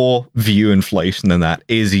more view inflation than that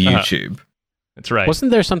is YouTube. That's right.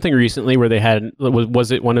 Wasn't there something recently where they had,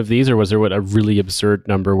 was it one of these, or was there a really absurd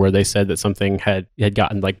number where they said that something had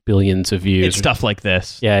gotten like billions of views? It's stuff like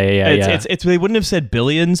this. Yeah. They wouldn't have said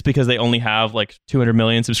billions because they only have like 200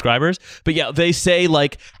 million subscribers. But yeah, they say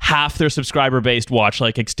like half their subscriber base watch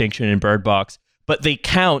like Extinction and Bird Box, but they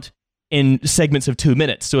count in segments of 2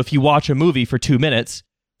 minutes. So if you watch a movie for 2 minutes,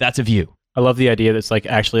 that's a view. I love the idea that's like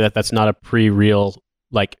actually that's not a pre-real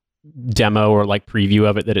like demo or like preview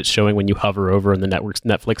of it that it's showing when you hover over in the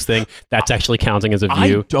Netflix thing. That's actually counting as a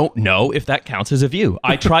view. I don't know if that counts as a view.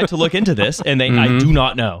 I tried to look into this and I do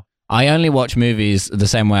not know. I only watch movies the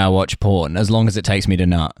same way I watch porn, as long as it takes me to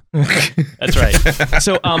nut. That's right.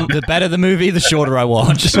 So the better the movie, the shorter I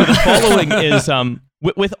watch. So the following is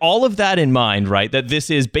with all of that in mind, right? That this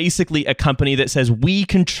is basically a company that says we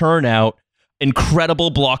can churn out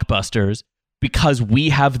incredible blockbusters because we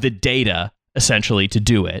have the data essentially to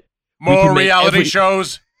do it. More reality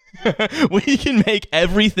shows. We can make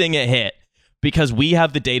everything a hit because we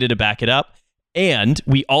have the data to back it up, and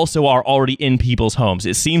we also are already in people's homes.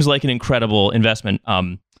 It seems like an incredible investment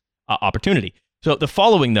opportunity. So the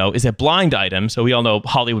following, though, is a blind item. So we all know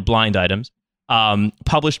Hollywood blind items,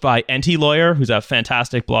 published by NT Lawyer, who's a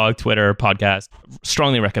fantastic blog, Twitter, podcast.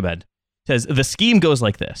 Strongly recommend. It says, the scheme goes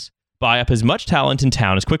like this. Buy up as much talent in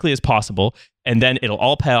town as quickly as possible, and then it'll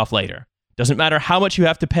all pay off later. Doesn't matter how much you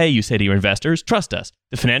have to pay, you say to your investors. Trust us.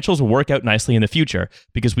 The financials will work out nicely in the future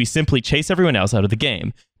because we simply chase everyone else out of the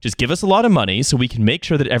game. Just give us a lot of money so we can make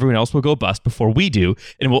sure that everyone else will go bust before we do,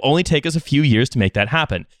 and it will only take us a few years to make that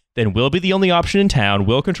happen. Then we'll be the only option in town.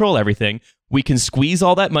 We'll control everything. We can squeeze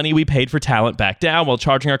all that money we paid for talent back down while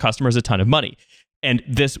charging our customers a ton of money. And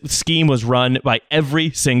this scheme was run by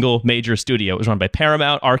every single major studio. It was run by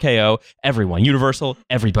Paramount, RKO, everyone, Universal,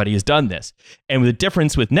 everybody has done this. And the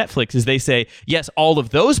difference with Netflix is they say, yes, all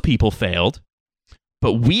of those people failed,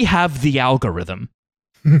 but we have the algorithm.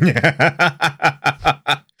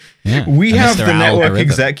 Yeah. We have Mr. the network Algorithm.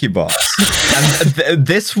 execubars. And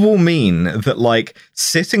this will mean that, like,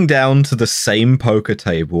 sitting down to the same poker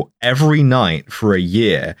table every night for a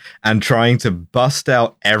year and trying to bust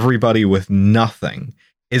out everybody with nothing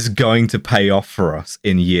is going to pay off for us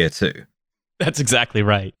in year 2. That's exactly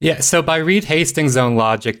right. Yeah, so by Reed Hastings' own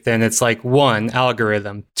logic, then it's like 1,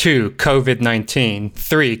 algorithm, 2, COVID-19,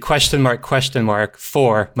 3, question mark,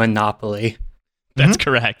 4, monopoly. That's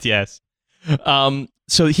correct, yes.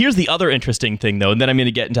 So here's the other interesting thing, though, and then I'm going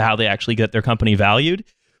to get into how they actually get their company valued,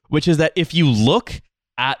 which is that if you look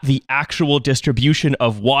at the actual distribution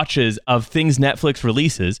of watches of things Netflix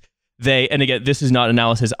releases, and again, this is not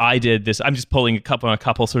analysis I did. I'm just pulling a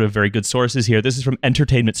couple sort of very good sources here. This is from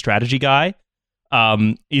Entertainment Strategy Guy.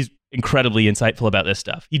 He's incredibly insightful about this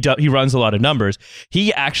stuff. He runs a lot of numbers.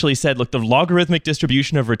 He actually said, look, the logarithmic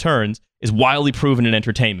distribution of returns is wildly proven in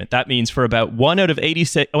entertainment. That means for about 1 out of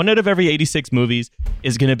every 86 movies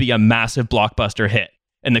is going to be a massive blockbuster hit.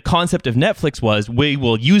 And the concept of Netflix was, we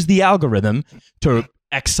will use the algorithm to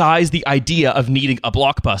excise the idea of needing a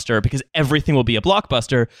blockbuster, because everything will be a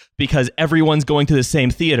blockbuster because everyone's going to the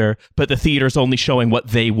same theater, but the theater's only showing what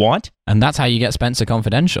they want. And that's how you get Spencer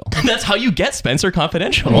Confidential. That's how you get Spencer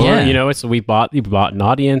Confidential. Or, it's we bought an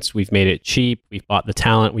audience, we've made it cheap, we've bought the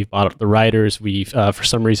talent, we've bought the writers, we've for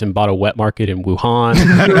some reason bought a wet market in Wuhan.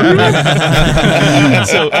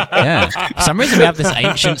 For some reason we have this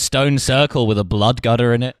ancient stone circle with a blood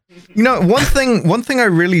gutter in it. You know, one thing I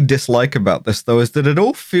really dislike about this, though, is that it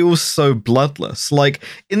all feels so bloodless. Like,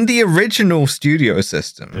 in the original studio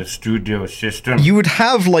system, you would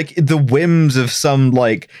have, like, the whims of some,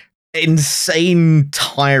 like, insane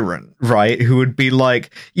tyrant, right? Who would be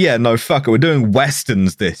like, yeah, no, fuck it, we're doing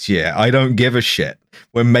westerns this year. I don't give a shit.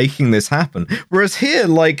 We're making this happen. Whereas here,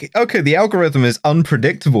 like, okay, the algorithm is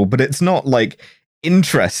unpredictable, but it's not, like,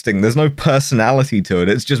 interesting. There's no personality to it.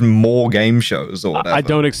 It's just more game shows or whatever. I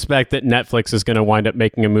don't expect that Netflix is going to wind up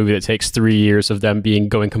making a movie that takes 3 years of them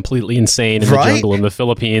going completely insane in the jungle in the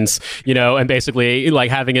Philippines, and basically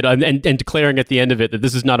like having it and declaring at the end of it that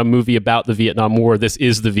this is not a movie about the Vietnam War. This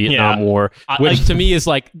is the Vietnam War, which to me is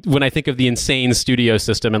like, when I think of the insane studio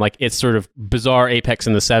system and like its sort of bizarre apex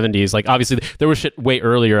in the 70s, like obviously there was shit way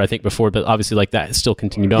earlier, I think, before, but obviously like that still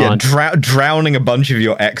continued on. Drowning a bunch of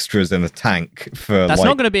your extras in a tank. That's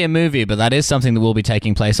not going to be a movie, but that is something that will be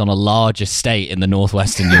taking place on a large estate in the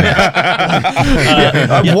northwestern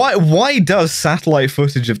US. Why does satellite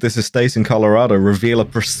footage of this estate in Colorado reveal a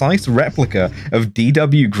precise replica of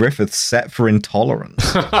D.W. Griffith's set for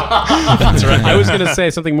Intolerance? That's right. I was going to say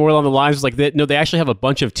something more along the lines like that. No, they actually have a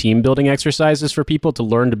bunch of team building exercises for people to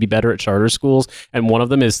learn to be better at charter schools, and one of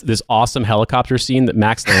them is this awesome helicopter scene that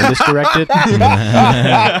Max Landis directed.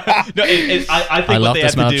 I love the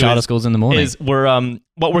smell of charter schools in the morning.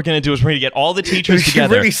 What we're going to do is we're going to get all the teachers together. You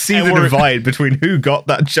can really see the divide between who got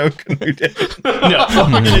that joke and who didn't. No,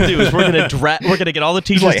 what we're going to do is we're going to get all the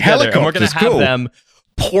teachers together, and we're going to have them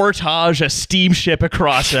portage a steamship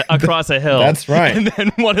across a hill. That's right. And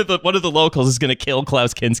then one of the locals is going to kill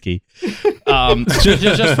Klaus Kinski.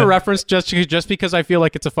 Just for reference, just because I feel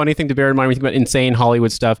like it's a funny thing to bear in mind when you think about insane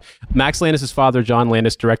Hollywood stuff. Max Landis' father, John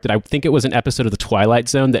Landis, directed, I think it was an episode of The Twilight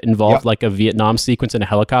Zone that involved like a Vietnam sequence in a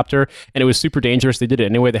helicopter, and it was super dangerous. They did it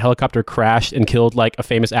anyway. The helicopter crashed and killed like a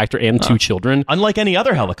famous actor and 2 children. Unlike any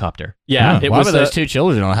other helicopter. Yeah. Why were those 2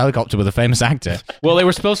 children on a helicopter with a famous actor? Well, they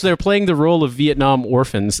were playing the role of Vietnam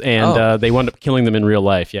orphans, and they wound up killing them in real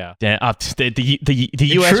life. Yeah. The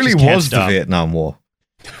US it truly was the Vietnam War.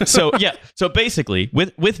 So basically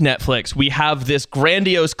with Netflix, we have this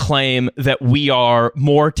grandiose claim that we are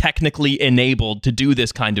more technically enabled to do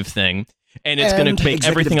this kind of thing, and it's going to make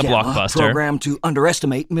everything a blockbuster. Program to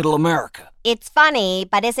underestimate Middle America. It's funny,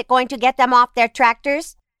 but is it going to get them off their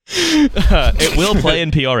tractors? It will play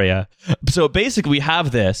in Peoria. So basically we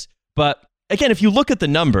have this, but again, if you look at the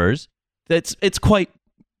numbers, it's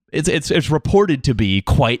reported to be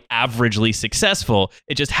quite averagely successful.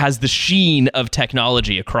 It just has the sheen of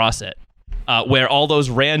technology across it, where all those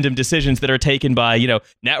random decisions that are taken by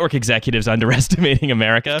network executives underestimating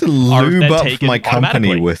America to lube are up taken my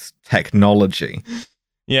company with technology.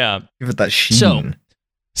 Yeah, give it that sheen.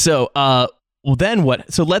 Well, then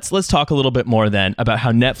what? So let's talk a little bit more then about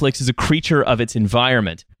how Netflix is a creature of its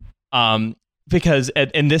environment. Because,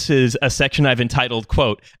 and this is a section I've entitled,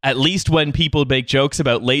 quote, "At least when people make jokes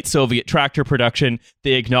about late Soviet tractor production,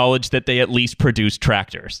 they acknowledge that they at least produced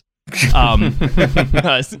tractors."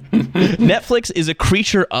 Netflix is a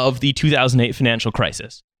creature of the 2008 financial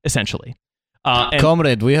crisis, essentially.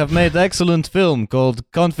 Comrade, we have made excellent film called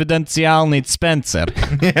Confidentialny Spencer.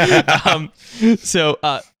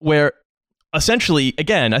 Where essentially,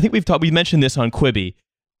 again, I think we mentioned this on the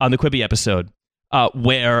Quibi episode,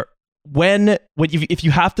 where if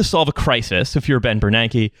you have to solve a crisis, if you're Ben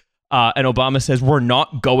Bernanke, and Obama says we're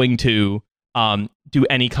not going to do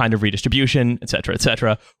any kind of redistribution, et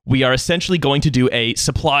cetera, we are essentially going to do a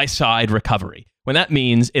supply side recovery. What that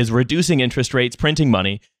means is reducing interest rates, printing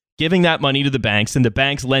money, giving that money to the banks, and the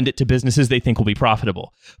banks lend it to businesses they think will be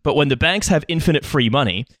profitable. But when the banks have infinite free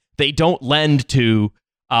money, they don't lend to,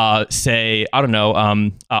 say, I don't know,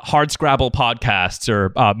 Hardscrabble podcasts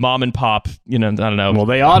or mom and pop, I don't know. Well,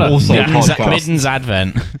 they ought to. Midden's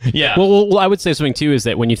Advent. Yeah. Well, I would say something, too, is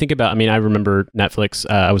that when you think about, I remember Netflix,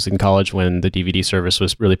 I was in college when the DVD service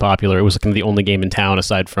was really popular. It was kind of the only game in town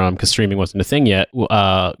aside from, because streaming wasn't a thing yet,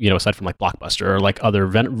 aside from like Blockbuster or like other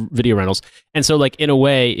video rentals. And so like in a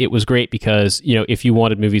way, it was great because, if you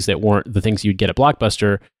wanted movies that weren't the things you'd get at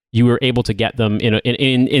Blockbuster, you were able to get them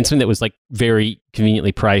in something that was like very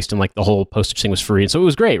conveniently priced, and like the whole postage thing was free, and so it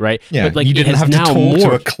was great, right? Yeah, but like you didn't have to talk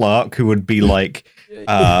to a clerk who would be like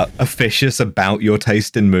officious about your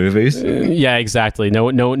taste in movies. Yeah, exactly. No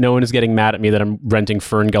one is getting mad at me that I'm renting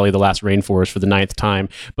Fern Gully: The Last Rainforest for the 9th time.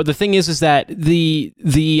 But the thing is that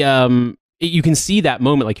you can see that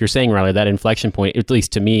moment, like you're saying, Riley, that inflection point, at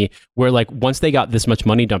least to me, where like once they got this much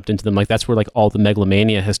money dumped into them, like that's where like all the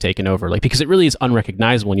megalomania has taken over, like because it really is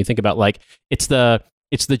unrecognizable when you think about like it's the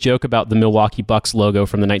joke about the Milwaukee Bucks logo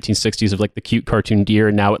from the 1960s of like the cute cartoon deer,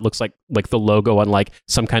 and now it looks like the logo on like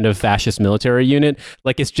some kind of fascist military unit.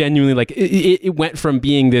 Like it's genuinely like it went from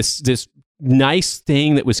being this nice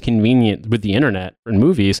thing that was convenient with the internet and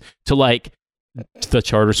movies to like the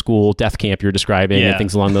charter school death camp you're describing and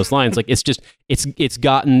things along those lines. Like it's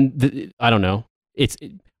gotten I don't know.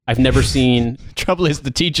 I've never seen. Trouble is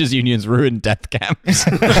the teachers' unions ruin death camps.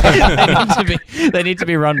 they need to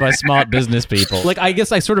be run by smart business people. Like I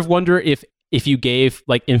guess I sort of wonder if you gave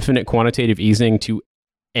like infinite quantitative easing to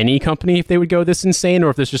any company, if they would go this insane, or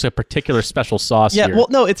if there's just a particular special sauce. Yeah, here. well,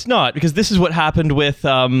 no, it's not, because this is what happened with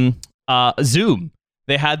Zoom.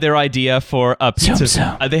 They had their idea for a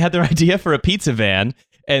pizza. They had their idea for a pizza van,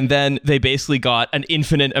 and then they basically got an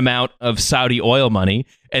infinite amount of Saudi oil money,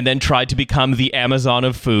 and then tried to become the Amazon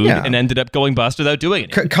of food, and ended up going bust without doing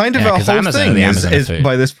it. Kind of our whole Amazon, thing is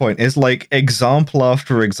by this point is like example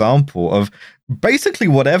after example of basically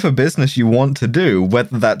whatever business you want to do,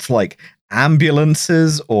 whether that's like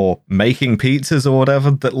ambulances or making pizzas or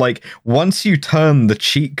whatever. That like once you turn the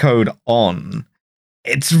cheat code on,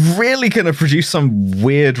 it's really going to produce some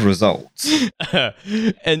weird results.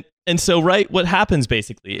 And so, right, what happens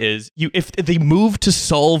basically is if they move to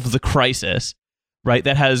solve the crisis, right,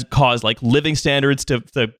 that has caused like living standards to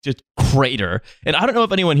just crater. And I don't know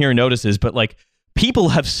if anyone here notices, but like people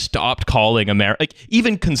have stopped calling America, like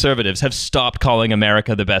even conservatives have stopped calling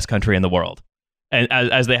America the best country in the world, and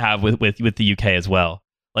as they have with the UK as well.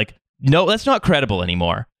 Like, no, that's not credible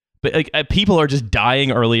anymore. But like people are just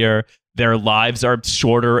dying earlier. Their lives are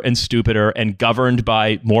shorter and stupider and governed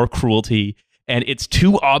by more cruelty. And it's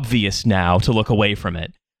too obvious now to look away from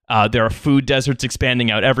it. There are food deserts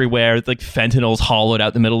expanding out everywhere. Like fentanyl's hollowed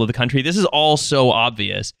out the middle of the country. This is all so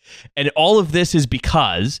obvious. And all of this is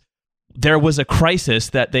because there was a crisis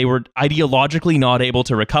that they were ideologically not able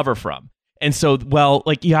to recover from. And so, well,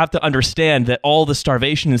 like you have to understand that all the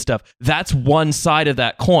starvation and stuff, that's one side of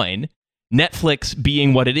that coin. Netflix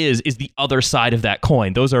being what it is the other side of that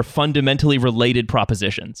coin. Those are fundamentally related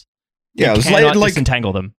propositions. Yeah, you cannot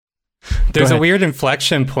disentangle them. There's a weird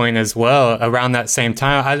inflection point as well around that same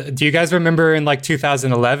time. Do you guys remember in like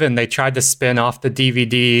 2011, they tried to spin off the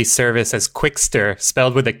DVD service as Quickster,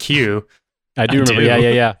 spelled with a Q? I do remember.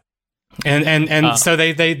 Yeah. And so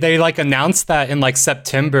they like announced that in like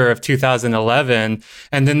September of 2011,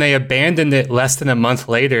 and then they abandoned it less than a month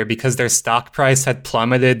later because their stock price had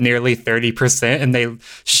plummeted nearly 30%, and they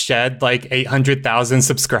shed like 800,000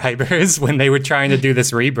 subscribers when they were trying to do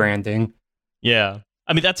this rebranding. Yeah.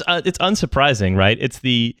 I mean, that's it's unsurprising, right?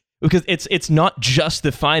 Because it's not just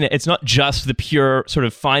it's not just the pure sort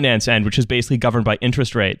of finance end, which is basically governed by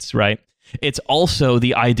interest rates, right? It's also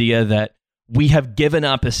the idea that we have given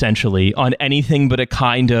up essentially on anything but a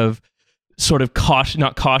kind of sort of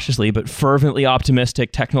not cautiously, but fervently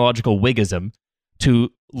optimistic technological Whiggism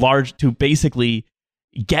to basically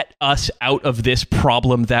get us out of this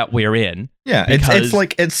problem that we're in. Yeah,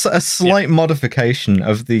 it's a slight modification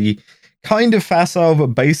of the kind of facile but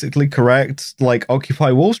basically correct like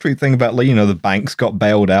Occupy Wall Street thing about, like, the banks got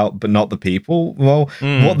bailed out but not the people. Well,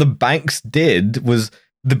 what the banks did was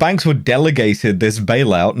the banks were delegated this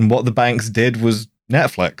bailout, and what the banks did was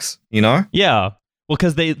Netflix, you know? Yeah. Well,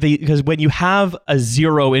 because when you have a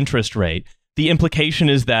zero interest rate, the implication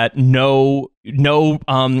is that no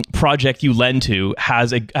project you lend to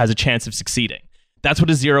has a chance of succeeding. That's what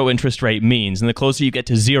a zero interest rate means. And the closer you get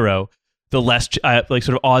to zero, the less sort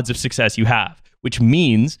of odds of success you have, which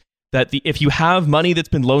means that if you have money that's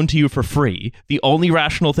been loaned to you for free, the only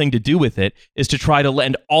rational thing to do with it is to try to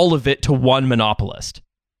lend all of it to one monopolist,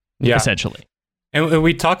 essentially. And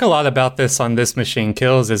we talk a lot about this on This Machine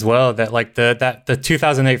Kills as well, that like the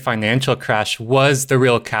 2008 financial crash was the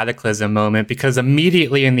real cataclysm moment, because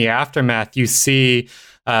immediately in the aftermath, you see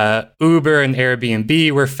Uber and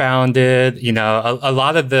Airbnb were founded. You know, a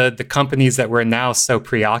lot of the companies that we're now so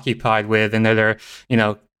preoccupied with, and that are, you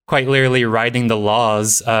know, quite literally writing the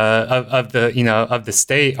laws of the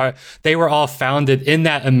state, they were all founded in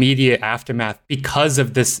that immediate aftermath because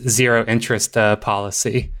of this zero interest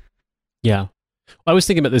policy. Yeah. I was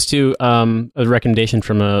thinking about this too. A recommendation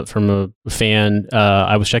from a fan.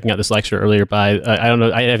 I was checking out this lecture earlier by I don't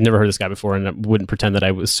know. I've never heard this guy before, and I wouldn't pretend that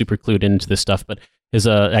I was super clued into this stuff. But his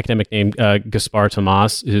academic name Gaspar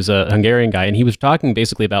Tomás, who's a Hungarian guy, and he was talking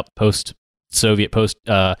basically about post-Soviet, post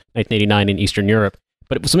 1989 in Eastern Europe.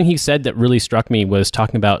 But it was something he said that really struck me was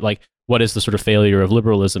talking about like what is the sort of failure of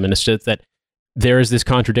liberalism, and it's just that there is this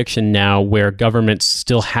contradiction now where governments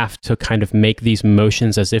still have to kind of make these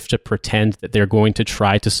motions as if to pretend that they're going to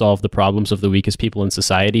try to solve the problems of the weakest people in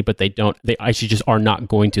society, but they don't. They actually just are not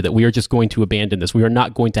going to. That we are just going to abandon this. We are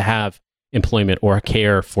not going to have employment or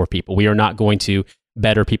care for people. We are not going to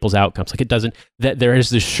better people's outcomes. Like it doesn't. That there is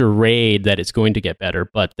this charade that it's going to get better,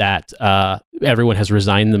 but that everyone has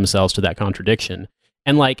resigned themselves to that contradiction.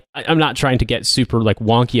 And like, I'm not trying to get super like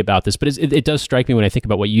wonky about this, but it does strike me when I think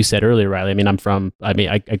about what you said earlier, Riley. I mean,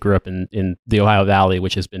 I grew up in the Ohio Valley,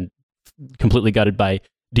 which has been completely gutted by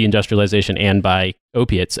deindustrialization and by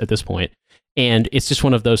opiates at this point. And it's just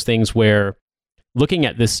one of those things where looking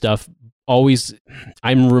at this stuff,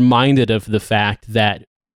 I'm reminded of the fact that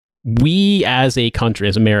we as a country,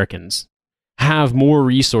 as Americans, have more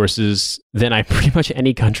resources than pretty much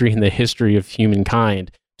any country in the history of humankind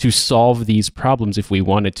to solve these problems if we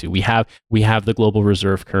wanted to. We have the global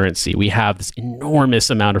reserve currency. We have this enormous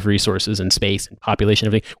amount of resources and space and population,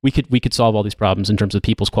 everything. We could solve all these problems in terms of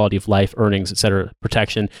people's quality of life, earnings, et cetera,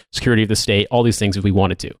 protection, security of the state, all these things if we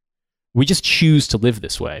wanted to. We just choose to live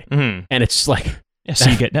this way. Mm-hmm. And it's just like, so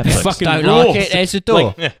you get Netflix. Fucking don't rules. like it, there's a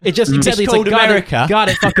door. Like, it just exactly. It's like America. God,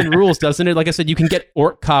 it fucking rules, doesn't it? Like I said, you can get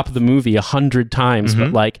Orc Cop the movie 100 times,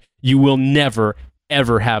 but like you will never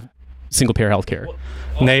ever have single payer healthcare.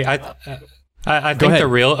 Nate, I think the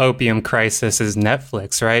real opium crisis is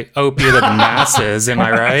Netflix, right? Opiate of the masses, am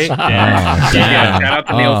I right? Yeah. Shout out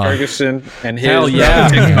to Neil Ferguson and his. Hell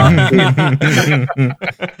yeah.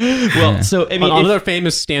 Well, so I mean, another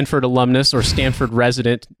famous Stanford alumnus or Stanford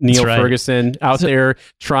resident, Neil Ferguson, out there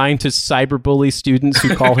trying to cyberbully students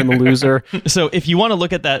who call him a loser. So if you want to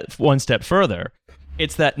look at that one step further,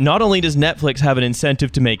 it's that not only does Netflix have an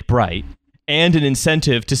incentive to make Bright and an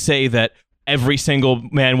incentive to say that every single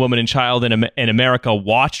man, woman, and child in America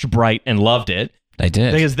watched Bright and loved it. They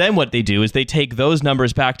did. Because then what they do is they take those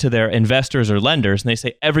numbers back to their investors or lenders, and they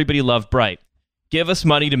say, everybody loved Bright. Give us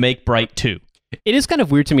money to make Bright 2. It is kind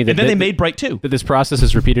of weird to me that they made Bright 2. That this process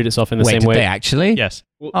has repeated itself in the same way. Did they actually? Yes.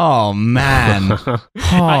 Oh, man.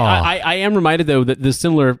 I am reminded, though, that the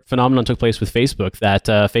similar phenomenon took place with Facebook, that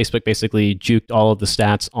Facebook basically juked all of the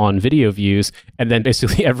stats on video views, and then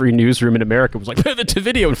basically every newsroom in America was like, pivot to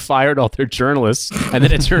video, and fired all their journalists. And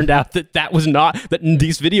then it turned out that was not, that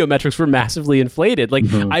these video metrics were massively inflated. Like,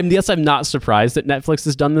 I'm not surprised that Netflix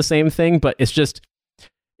has done the same thing, but it's just...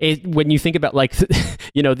 when you think about like,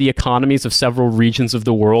 you know, the economies of several regions of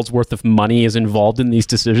the world's worth of money is involved in these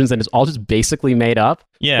decisions, and it's all just basically made up.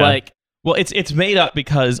 Yeah. Like, well, it's made up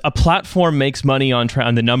because a platform makes money on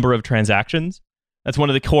the number of transactions. That's one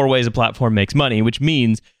of the core ways a platform makes money, which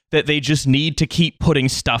means that they just need to keep putting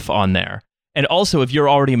stuff on there. And also, if you're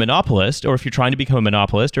already a monopolist, or if you're trying to become a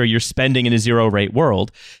monopolist, or you're spending in a zero-rate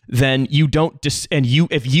world, then you don't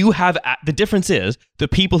if you have the difference is the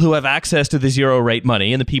people who have access to the zero-rate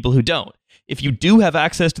money and the people who don't. If you do have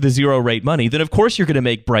access to the zero-rate money, then of course you're going to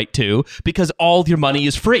make Bright 2 because all your money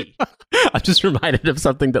is free. I'm just reminded of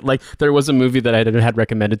something that, like, there was a movie that I had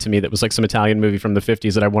recommended to me that was like some Italian movie from the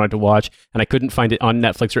 50s that I wanted to watch, and I couldn't find it on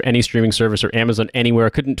Netflix or any streaming service or Amazon anywhere. I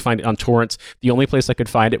couldn't find it on torrents. The only place I could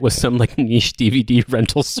find it was some like niche DVD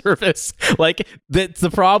rental service. Like,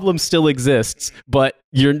 the problem still exists, but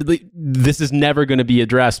this is never going to be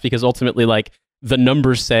addressed because ultimately, like, the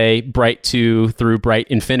numbers say Bright 2 through Bright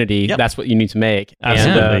Infinity. Yep. That's what you need to make.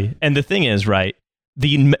 Absolutely. And the thing is, right,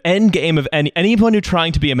 the end game of anyone who's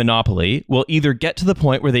trying to be a monopoly will either get to the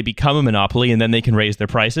point where they become a monopoly and then they can raise their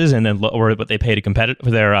prices and then lower what they pay to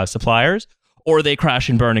for their suppliers, or they crash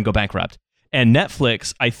and burn and go bankrupt. And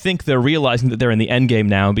Netflix, I think they're realizing that they're in the end game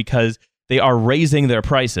now because they are raising their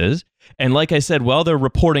prices. And like I said, while they're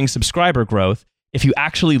reporting subscriber growth, if you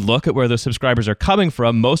actually look at where those subscribers are coming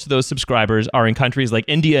from, most of those subscribers are in countries like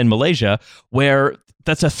India and Malaysia, where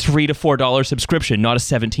that's a $3 to $4 subscription, not a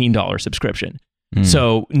 $17 subscription.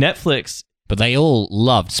 So Netflix... But they all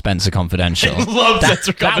loved Spencer Confidential.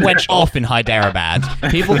 That went off in Hyderabad.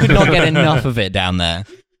 People could not get enough of it down there.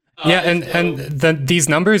 Yeah, and these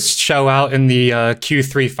numbers show out in the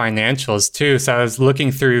Q3 financials too. So I was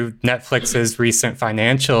looking through Netflix's recent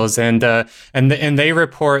financials, and they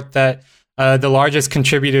report that the largest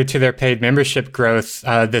contributor to their paid membership growth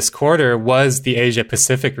this quarter was the Asia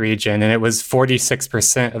Pacific region, and it was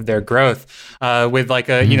 46% of their growth, with like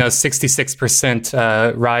a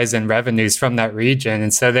 66% rise in revenues from that region.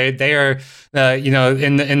 And so they are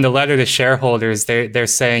in the letter to shareholders, they're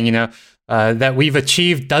saying that we've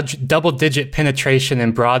achieved double-digit penetration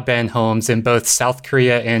in broadband homes in both South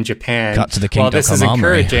Korea and Japan. Cut to the King. While this is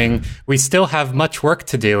encouraging, we still have much work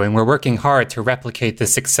to do, and we're working hard to replicate the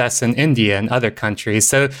success in India and other countries.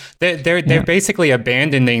 So they're basically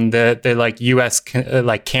abandoning the like U.S.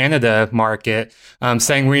 like Canada market,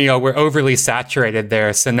 saying we're overly saturated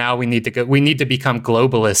there. So now we need to become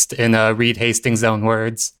globalist, in Reed Hastings' own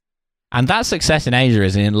words. And that success in Asia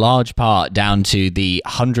is in large part down to the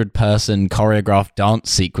 100-person choreographed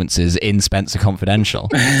dance sequences in Spencer Confidential.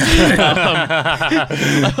 I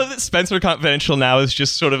love that Spencer Confidential now is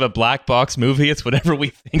just sort of a black box movie. It's whatever we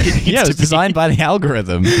think it needs to be. It's designed by the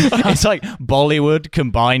algorithm. It's like Bollywood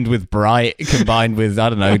combined with Bright, combined with, I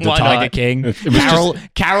don't know, the Tiger King.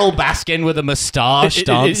 Carol Baskin with a moustache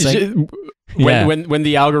dancing. When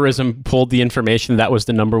the algorithm pulled the information that was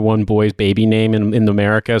the number one boy's baby name in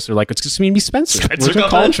America, so like it's just going to be Spencer. We're going to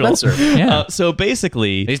call him Spencer. Yeah. So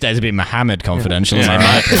basically, these days it'd be Mohammed Confidential.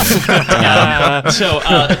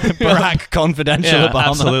 Barack Confidential. Yeah, Obama.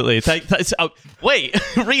 absolutely. Wait,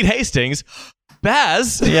 Reed Hastings.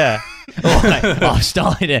 Baz? Yeah. I've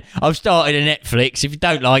started a Netflix. If you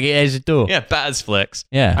don't like it, there's a door. Yeah, Baz Flicks.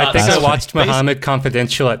 Yeah. I think I watched Mohammed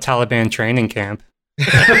Confidential at Taliban training camp.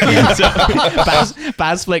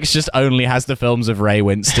 Bazflix just only has the films of Ray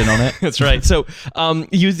Winston on it. That's right. So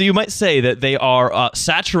you might say that they are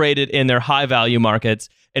saturated in their high value markets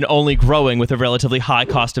and only growing with a relatively high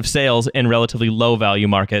cost of sales in relatively low value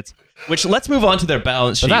markets. Which, let's move on to their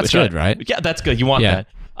balance sheet. But that's good, right? Yeah, that's good. You want that.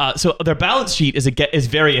 So their balance sheet is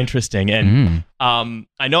very interesting, and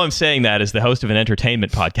I know I'm saying that as the host of an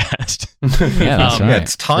entertainment podcast. Yeah, that's right.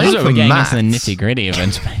 It's time for we're getting maths. into the nitty-gritty of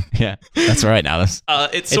entertainment. Yeah, that's right, Alice.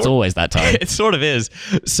 It's always that time. It sort of is.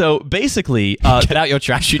 So basically, get out your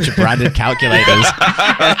Trash Future branded calculators.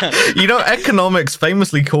 Economics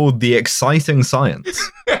famously called the exciting science.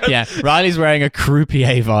 Yeah, Riley's wearing a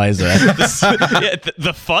croupier visor.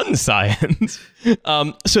 the fun science.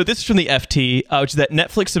 So this is from the FT, which is that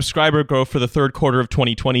Netflix subscriber growth for the third quarter of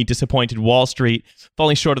 2020 disappointed Wall Street,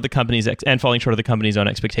 falling short of the company's own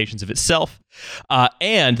expectations of itself.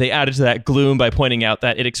 And they added to that gloom by pointing out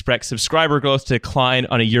that it expects subscriber growth to decline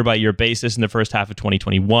on a year-by-year basis in the first half of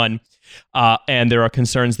 2021. And there are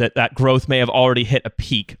concerns that growth may have already hit a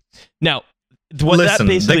peak. Now, what that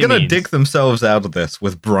basically they're going to means, dig themselves out of this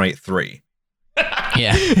with Bright 3.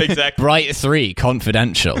 Yeah, exactly. Bright 3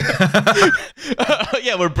 Confidential.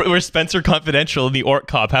 Yeah, we're Spencer Confidential and the Orc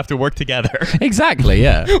Cop have to work together. Exactly,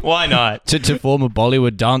 yeah. Why not? To form a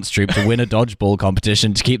Bollywood dance troupe to win a dodgeball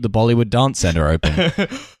competition to keep the Bollywood Dance Center open.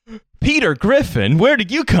 Peter Griffin, where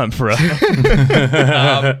did you come from?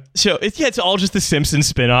 So it's all just the Simpsons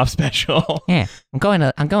spin-off special. Yeah, I'm going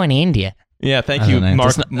to India. Yeah, thank you,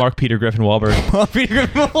 Mark Peter Griffin Wahlberg. Mark Peter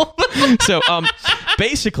Griffin Wahlberg. So,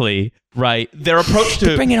 basically, right, their approach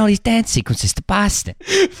to bringing all these dance sequences to Boston.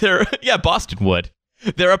 Boston would.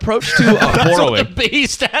 Their approach to borrowing. That's what the B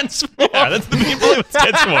stands for. Yeah, that's the B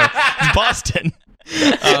stands for. It's Boston.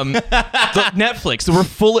 Netflix. So we're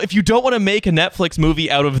full. If you don't want to make a Netflix movie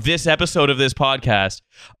out of this episode of this podcast,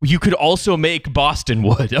 you could also make Boston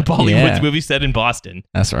Wood, a Bollywood movie set in Boston.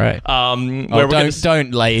 That's right.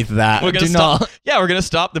 Don't lathe that. We're gonna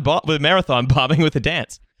stop the marathon bombing with a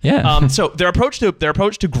dance. Yeah. So their approach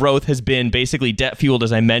to growth has been basically debt fueled,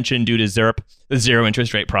 as I mentioned, due to ZIRP, the zero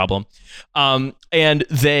interest rate problem. And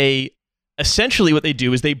they essentially what they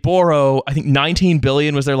do is they borrow, I think $19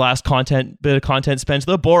 billion was their last bit of content spend. So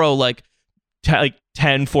they'll borrow like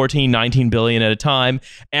 10, 14, $19 billion at a time,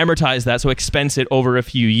 amortize that, so expense it over a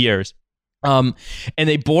few years. And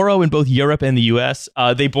they borrow in both Europe and the US.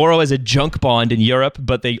 They borrow as a junk bond in Europe,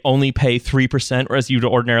 but they only pay 3%, whereas you'd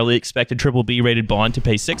ordinarily expect a BBB rated bond to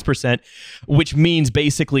pay 6%, which means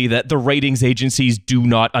basically that the ratings agencies do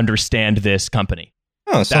not understand this company.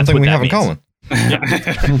 Oh, something we have in common.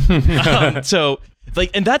 Yeah.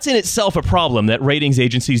 And that's in itself a problem, that ratings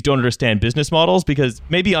agencies don't understand business models, because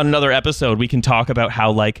maybe on another episode we can talk about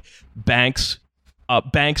how like banks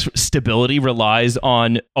stability relies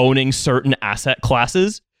on owning certain asset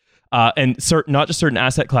classes, and not just certain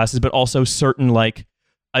asset classes, but also certain like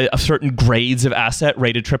certain grades of asset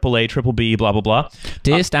rated AAA, BBB, blah blah blah.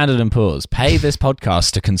 Dear Standard & Poor's, pay this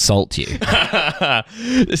podcast to consult you.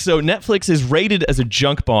 So Netflix is rated as a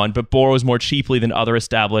junk bond, but borrows more cheaply than other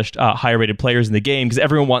established higher rated players in the game, because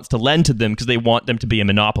everyone wants to lend to them because they want them to be a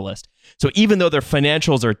monopolist. So even though their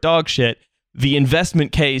financials are dog shit, the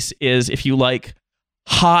investment case is, if you like,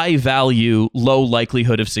 high value, low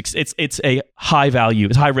likelihood of success. It's a high value,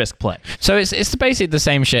 it's high risk play. So it's basically the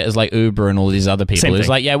same shit as like Uber and all these other people. It's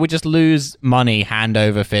like, yeah, we just lose money hand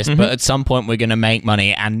over fist, but at some point we're going to make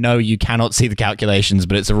money, and no, you cannot see the calculations,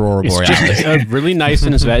 but it's Aurora Borealis. It's just a really nice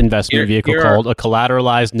investment vehicle called a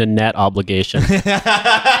collateralized Nanette obligation.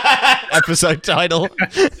 Episode title.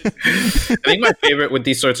 I think my favorite with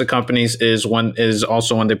these sorts of companies is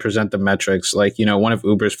also when they present the metrics. Like, you know, one of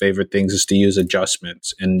Uber's favorite things is to use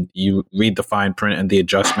adjustments, and you read the fine print, and the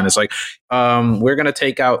adjustment is like, we're going to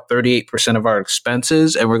take out 38% of our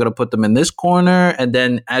expenses, and we're going to put them in this corner, and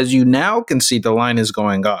then as you now can see, the line is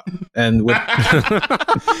going up. And with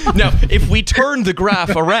now, if we turn the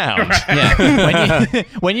graph around,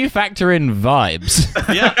 when you factor in vibes,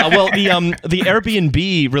 the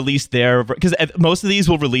Airbnb released their, because most of these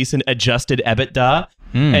will release an adjusted EBITDA.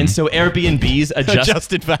 And so Airbnb's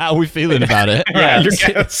adjusted for how we're feeling about it. Yeah.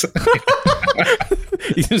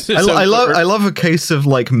 I love a case of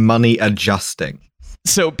like money adjusting.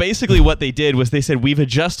 So basically what they did was they said, we've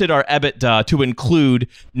adjusted our EBITDA to include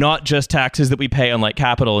not just taxes that we pay on like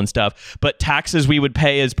capital and stuff, but taxes we would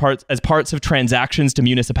pay as parts of transactions to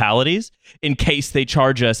municipalities in case they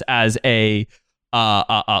charge us as a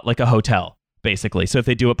like a hotel, basically. So if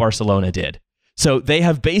they do what Barcelona did. So they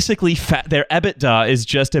have basically their EBITDA is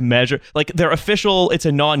just a measure, like their official, it's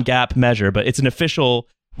a non-GAAP measure, but it's an official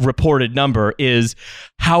reported number, is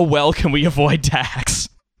how well can we avoid tax?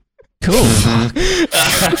 Cool.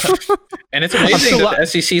 And it's amazing that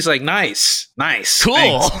the SEC's like, nice,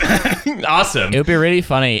 cool, awesome. It would be really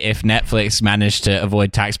funny if Netflix managed to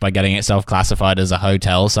avoid tax by getting itself classified as a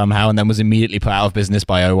hotel somehow, and then was immediately put out of business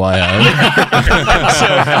by OYO.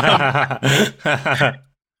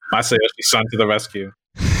 Masayoshi Son to the rescue.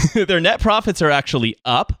 Their net profits are actually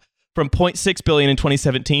up from $0.6 billion in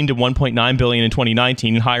 2017 to $1.9 billion in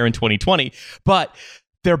 2019, and higher in 2020. But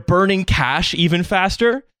they're burning cash even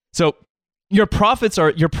faster. So your profits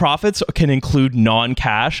can include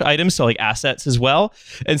non-cash items, so like assets as well.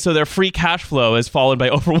 And so their free cash flow has fallen by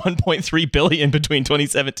over $1.3 billion between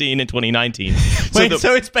 2017 and 2019.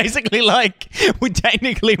 So it's basically like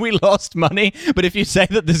we lost money, but if you say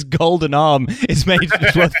that this golden arm is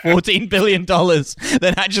worth $14 billion,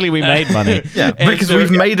 then actually we made money. Yeah, because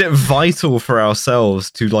we've made it vital for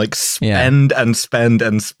ourselves to like spend and spend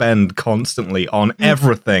and spend constantly on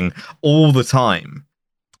everything all the time.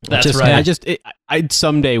 That's right. I'd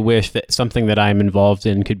someday wish that something that I'm involved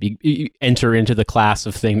in could be enter into the class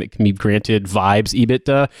of thing that can be granted vibes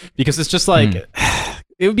EBITDA, because it's just like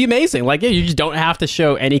it would be amazing. Like, yeah, you just don't have to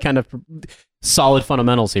show any kind of solid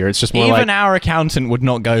fundamentals here. It's just more even our accountant would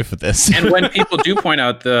not go for this. And when people do point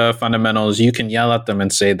out the fundamentals, you can yell at them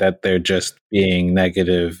and say that they're just being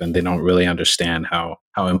negative and they don't really understand how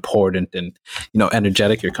important and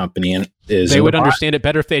energetic your company is. They would understand it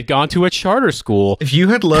better if they'd gone to a charter school. If you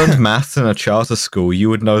had learned maths in a charter school,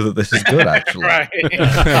 you would know that this is good, actually. Right.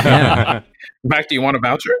 Yeah. In fact, do you want a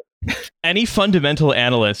voucher? Any fundamental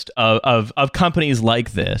analyst of companies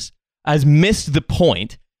like this has missed the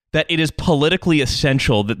point that it is politically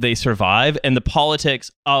essential that they survive, and the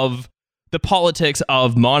politics of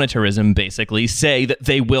monetarism basically say that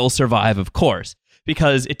they will survive, of course,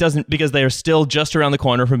 because they are still just around the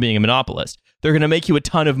corner from being a monopolist. They're going to make you a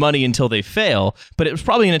ton of money until they fail, but it's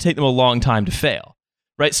probably going to take them a long time to fail.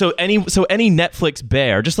 Right? So any Netflix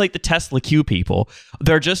bear, just like the Tesla Q people,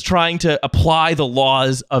 they're just trying to apply the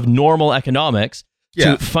laws of normal economics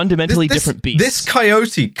to fundamentally different beasts. This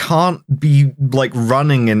coyote can't be like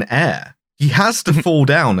running in air. He has to fall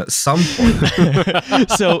down at some point.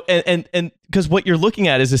 So, and because what you're looking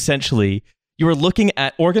at is essentially, you are looking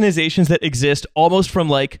at organizations that exist almost from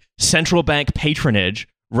like central bank patronage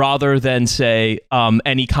rather than, say,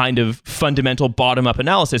 any kind of fundamental bottom-up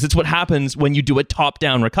analysis. It's what happens when you do a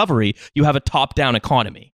top-down recovery. You have a top-down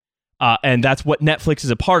economy. And that's what Netflix is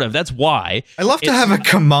a part of. That's why. I love to have a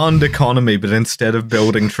command economy, but instead of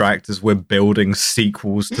building tractors, we're building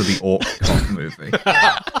sequels to the Orc Cop movie.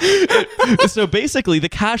 So basically, the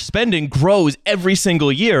cash spending grows every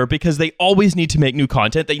single year because they always need to make new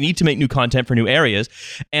content. They need to make new content for new areas.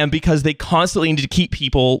 And because they constantly need to keep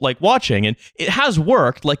people like watching. And it has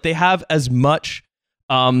worked. Like they have as much,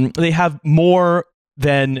 they have more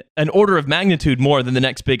than an order of magnitude more than the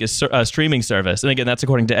next biggest streaming service. And again, that's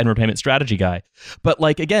according to Entertainment Strategy Guy. But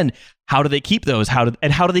like, again, how do they keep those? How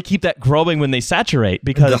do they keep that growing when they saturate?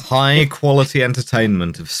 Because the high quality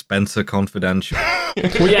entertainment of Spencer Confidential.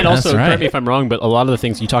 Well, yeah, and also, correct me if I'm wrong, but a lot of the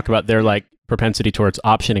things you talk about, they're like propensity towards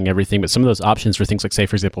optioning everything, but some of those options for things like, say,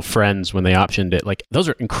 for example, Friends, when they optioned it, like those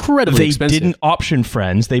are incredibly expensive. They didn't option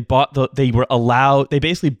Friends. They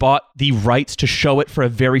basically bought the rights to show it for a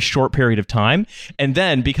very short period of time. And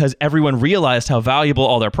then because everyone realized how valuable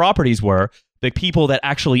all their properties were, the people that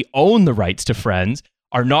actually own the rights to Friends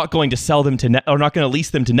are not going to sell them to are not going to lease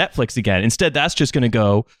them to Netflix again. Instead, that's just going to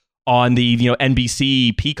go on the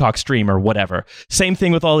NBC Peacock stream or whatever. Same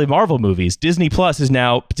thing with all the Marvel movies. Disney Plus is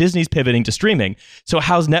now Disney's pivoting to streaming. So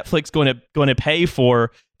how's Netflix going to pay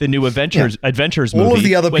for the new Adventures movie? All of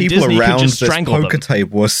the other people Disney around this poker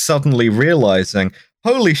table were suddenly realizing,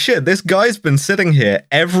 holy shit, this guy's been sitting here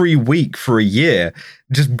every week for a year,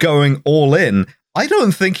 just going all in. I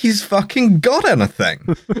don't think he's fucking got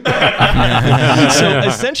anything. So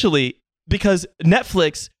essentially, because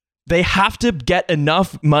Netflix, they have to get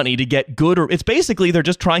enough money to get good, or it's basically they're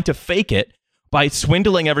just trying to fake it by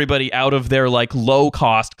swindling everybody out of their like low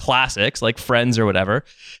cost classics like Friends or whatever,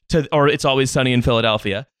 or It's Always Sunny in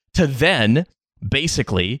Philadelphia, to then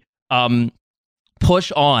basically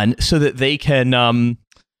push on so that they can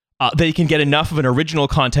get enough of an original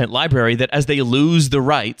content library that as they lose the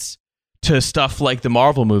rights to stuff like the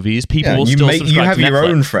Marvel movies, people will still subscribe to Netflix. You have your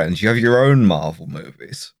own Friends, you have your own Marvel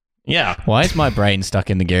movies. Yeah. Why is my brain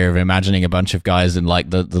stuck in the gear of imagining a bunch of guys in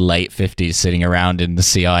like the late 50s sitting around in the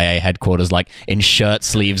CIA headquarters, like in shirt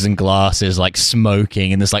sleeves and glasses, like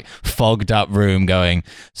smoking in this like fogged up room going,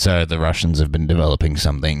 so the Russians have been developing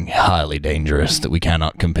something highly dangerous that we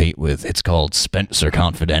cannot compete with. It's called Spencer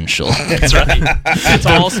Confidential. That's right. It's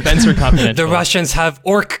all Spencer Confidential. The Russians have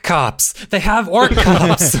orc cops. They have orc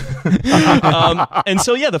cops. And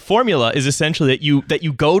so, yeah, the formula is essentially that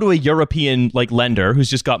you go to a European like lender who's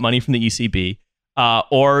just got money from the ECB,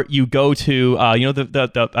 or you go to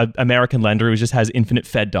the American lender who just has infinite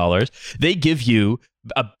Fed dollars. They give you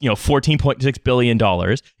 $14.6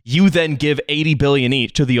 billion. You then give $80 billion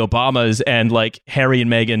each to the Obamas and like Harry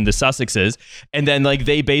and Meghan, the Sussexes, and then like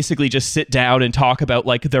they basically just sit down and talk about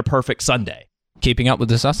like their perfect Sunday. Keeping up with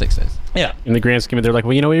the Sussexes. Yeah. In the grand scheme of it, they're like,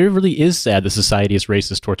 well, it really is sad the society is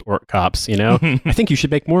racist towards orc cops, I think you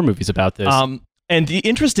should make more movies about this. And the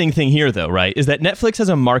interesting thing here, though, right, is that Netflix has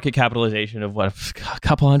a market capitalization of, what, a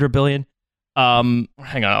couple $100 billion? Hang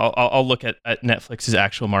on, I'll look at Netflix's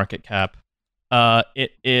actual market cap.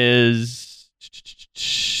 It is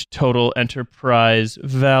total enterprise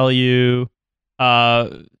value.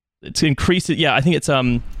 It's increased. Yeah, I think it's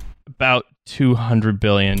about $200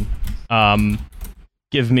 billion.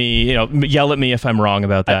 Give me, yell at me if I'm wrong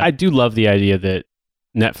about that. I do love the idea that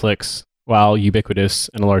Netflix, while ubiquitous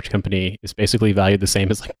and a large company, is basically valued the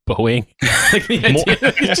same as like Boeing. Like the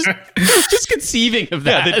idea, just conceiving of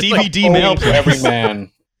that. Yeah, the DVD mail for every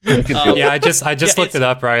man. I just looked it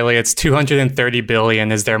up, Riley. It's $230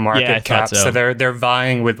 billion is their market cap. So they're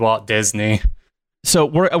vying with Walt Disney. So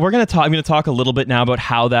I'm going to talk a little bit now about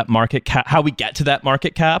how that market cap, how we get to that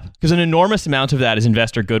market cap, because an enormous amount of that is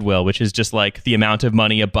investor goodwill, which is just like the amount of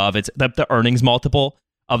money above the earnings multiple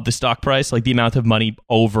of the stock price, like the amount of money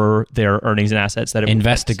over their earnings and assets that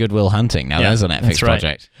investor goodwill hunting. Now there's an Netflix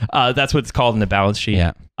project. That's what it's called in the balance sheet.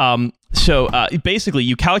 Yeah. So basically,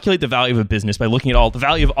 you calculate the value of a business by looking at the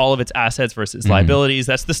value of all of its assets versus liabilities.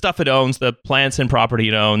 That's the stuff it owns, the plants and property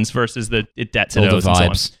it owns versus the debts it owes. The vibes.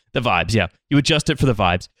 And so on. The vibes, yeah. You adjust it for the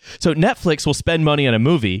vibes. So Netflix will spend money on a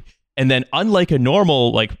movie, and then unlike a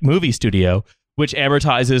normal like movie studio, which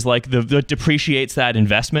amortizes like the depreciates that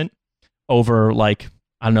investment over like,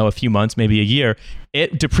 I don't know, a few months, maybe a year,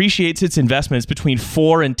 it depreciates its investments between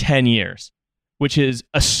 4 and 10 years, which is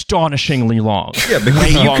astonishingly long. Yeah,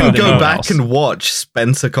 because you can go back and watch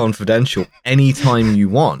Spencer Confidential anytime you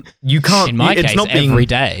want. You can't. In my case, every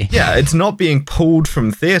day. Yeah, it's not being pulled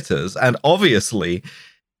from theaters, and obviously,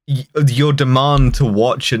 your demand to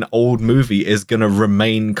watch an old movie is going to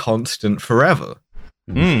remain constant forever.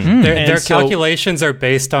 Their calculations are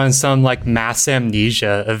based on some like mass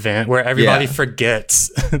amnesia event where everybody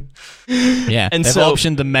forgets. Yeah, and they've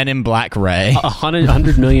optioned the Men in Black Ray.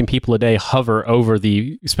 100 million people a day hover over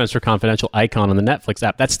the Spencer Confidential icon on the Netflix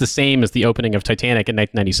app. That's the same as the opening of Titanic in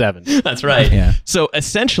 1997. That's right. Yeah. So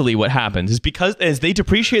essentially what happens is because as they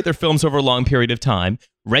depreciate their films over a long period of time,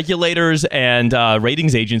 regulators and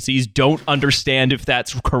ratings agencies don't understand if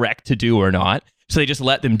that's correct to do or not. So they just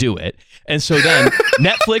let them do it. And so then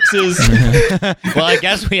Netflix is... Well, I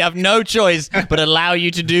guess we have no choice but allow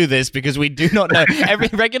you to do this because we do not know.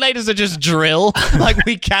 Regulators are just drill. Like,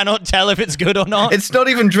 we cannot tell if it's good or not. It's not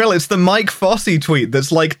even drill. It's the Mike Fossey tweet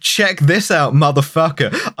that's like, check this out,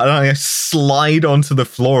 motherfucker. And I slide onto the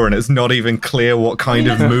floor and it's not even clear what kind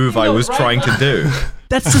of move I was trying to do.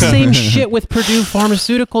 That's the same shit with Purdue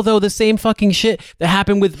Pharmaceutical, though. The same fucking shit that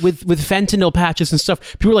happened with fentanyl patches and stuff.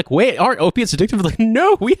 People were like, wait, aren't opiates addictive? We're like,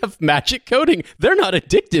 no, we have magic coating. They're not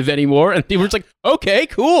addictive anymore. And people were just like, okay,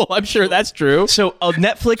 cool. I'm sure that's true. So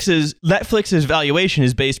Netflix's valuation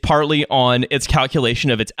is based partly on its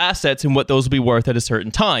calculation of its assets and what those will be worth at a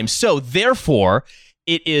certain time. So therefore,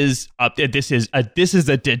 it is this is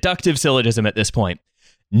a deductive syllogism at this point.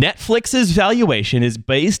 Netflix's valuation is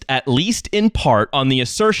based, at least in part, on the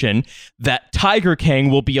assertion that Tiger King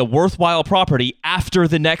will be a worthwhile property after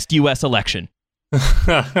the next U.S. election.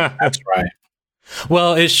 That's right.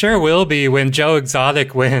 Well, it sure will be when Joe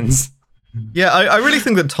Exotic wins. Yeah, I really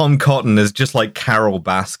think that Tom Cotton is just like Carol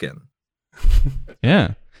Baskin.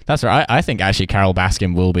 Yeah. That's right. I think actually Carol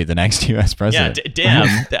Baskin will be the next U.S. president.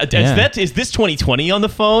 Yeah, damn. Is this 2020 on the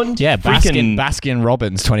phone? Yeah, Baskin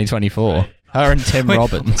Robbins 2024. Her and Tim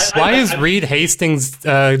Robbins. Why is Reed Hastings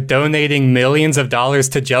donating millions of dollars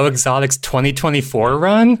to Joe Exotic's 2024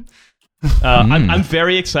 run? I'm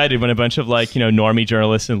very excited when a bunch of normie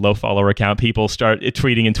journalists and low follower account people start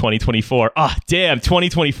tweeting in 2024. Ah, damn,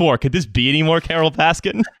 2024. Could this be any more Carol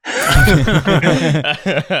Baskin?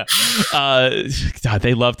 God,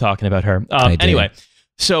 they love talking about her. Anyway,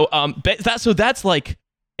 so that's like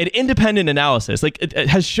an independent analysis. Like it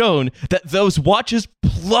has shown that those watches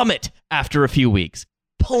plummet after a few weeks.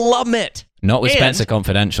 Plummet. Not with Spencer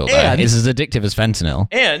Confidential, though. It's as addictive as fentanyl.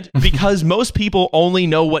 And because most people only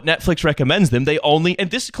know what Netflix recommends them,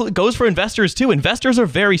 and this goes for investors too. Investors are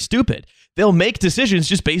very stupid. They'll make decisions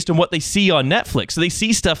just based on what they see on Netflix. So they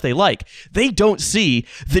see stuff they like. They don't see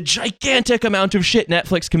the gigantic amount of shit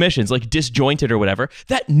Netflix commissions, like Disjointed or whatever,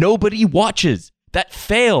 that nobody watches, that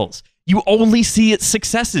fails. You only see its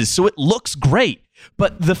successes, so it looks great.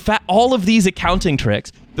 But all of these accounting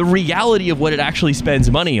tricks, the reality of what it actually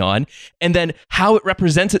spends money on, and then how it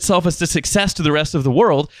represents itself as a success to the rest of the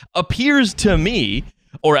world, appears to me,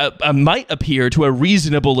 or might appear to a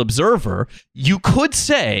reasonable observer, you could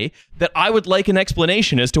say that I would like an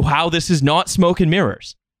explanation as to how this is not smoke and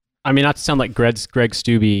mirrors. I mean, not to sound like Greg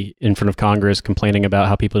Stubbe in front of Congress complaining about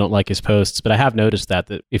how people don't like his posts, but I have noticed that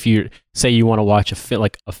if you say you want to watch a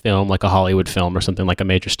film, like a Hollywood film or something like a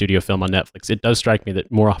major studio film on Netflix, it does strike me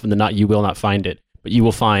that more often than not, you will not find it, but you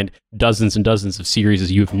will find dozens and dozens of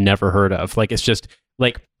series you've never heard of. Like, it's just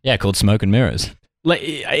like... Yeah, called Smoke and Mirrors. Like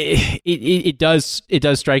it does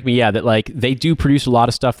strike me, that like they do produce a lot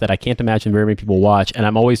of stuff that I can't imagine very many people watch, and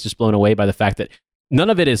I'm always just blown away by the fact that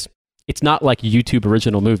none of it is... It's not like YouTube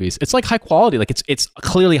original movies. It's like high quality. Like it's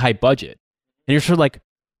clearly high budget. And you're sort of like,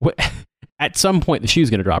 what? At some point the shoe's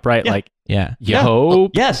going to drop, right? Yeah. Like, yeah. You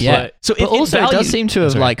hope. Yes. Yeah. So it does seem to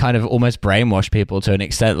have like kind of almost brainwashed people to an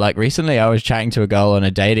extent. Like recently I was chatting to a girl on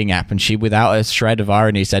a dating app and she, without a shred of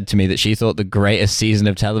irony, said to me that she thought the greatest season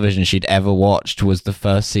of television she'd ever watched was the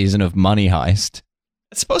first season of Money Heist.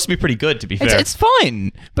 It's supposed to be pretty good, to be fair. It's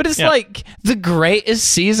fine, but it's like the greatest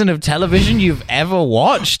season of television you've ever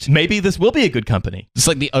watched. Maybe this will be a good company. It's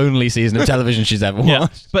like the only season of television she's ever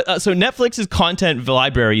watched. But so Netflix's content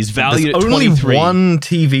library is valued at only 23. One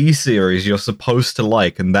TV series you're supposed to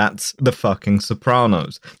like, and that's The fucking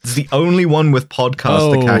Sopranos. It's the only one with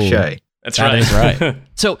podcaster cachet. That's that right. Is right.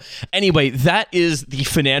 So anyway, that is the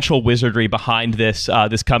financial wizardry behind this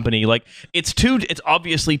this company. Like it's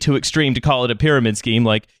obviously too extreme to call it a pyramid scheme.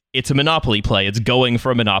 Like it's a monopoly play. It's going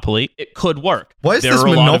for a monopoly. It could work. Why is this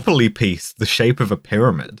Monopoly piece the shape of a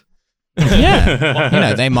pyramid? Yeah,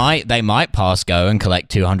 well, they might pass go and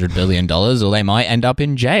collect $200 billion, or they might end up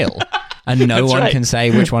in jail. And no one can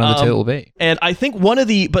say which one of the two it will be. And I think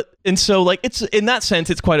it's in that sense,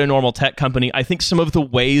 it's quite a normal tech company. I think some of the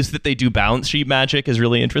ways that they do balance sheet magic is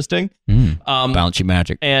really interesting. Balance sheet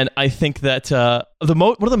magic. And I think that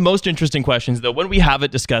one of the most interesting questions, though, one we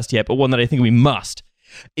haven't discussed yet, but one that I think we must,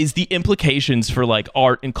 is the implications for like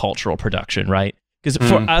art and cultural production, right? Because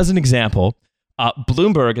as an example,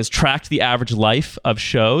 Bloomberg has tracked the average life of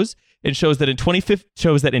shows. It shows that in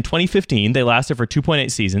 2015 they lasted for 2.8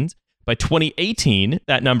 seasons. By 2018,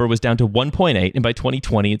 that number was down to 1.8, and by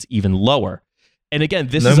 2020, it's even lower. And again,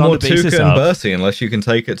 this is on the basis of... No more Tuca and Bertie unless you can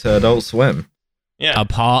take it to Adult Swim. Yeah.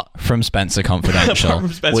 Apart from Spencer Confidential,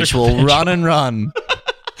 which will run and run.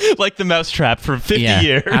 Like the Mousetrap for 50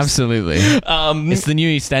 years. Absolutely. It's the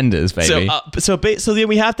new EastEnders, baby. So then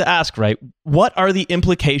we have to ask, right, what are the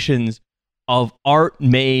implications of art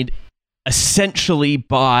made essentially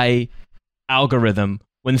by algorithm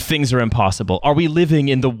when things are impossible? Are we living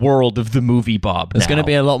in the world of the movie Bob? There's going to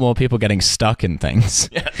be a lot more people getting stuck in things.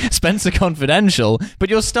 Yeah. Spencer Confidential, but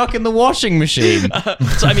you're stuck in the washing machine.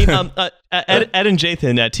 Ed and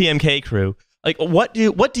Jathan at TMK Crew, like, what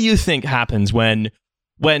do you think happens when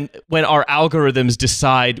our algorithms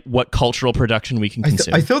decide what cultural production we can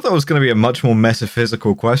consume? I thought that was going to be a much more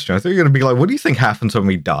metaphysical question. I thought you were going to be like, what do you think happens when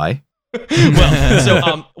we die?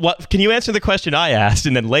 What can you answer the question I asked,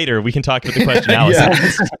 and then later we can talk about the question Alice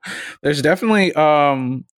asked. There's definitely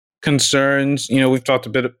concerns. We've talked a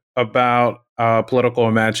bit about political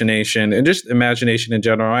imagination and just imagination in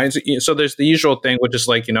general. Right? So there's the usual thing, which is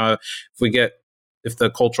like, if the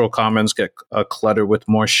cultural commons get cluttered with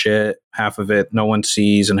more shit, half of it no one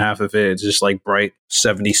sees, and half of it is just like Bright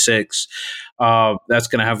 76. That's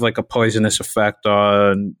going to have like a poisonous effect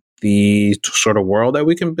on the sort of world that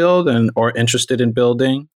we can build and or interested in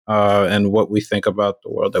building, and what we think about the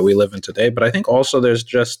world that we live in today. But I think also there's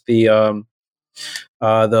just the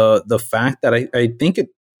fact that I think it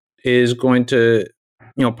is going to,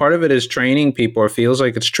 part of it is training people, or feels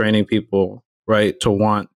like it's training people, right, to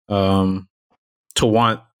want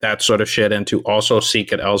that sort of shit and to also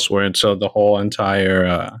seek it elsewhere until the whole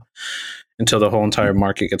entire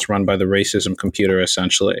market gets run by the racism computer,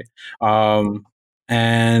 essentially.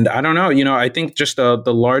 And I don't know, I think just the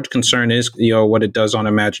large concern is, what it does on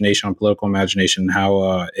imagination, on political imagination,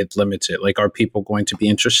 how it limits it. Like, are people going to be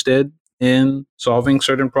interested in solving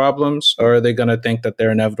certain problems, or are they going to think that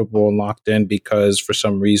they're inevitable and locked in because for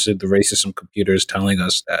some reason the racism computer is telling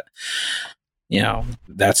us that,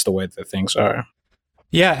 that's the way that things are?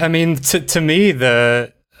 Yeah, I mean, to me,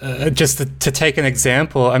 just to take an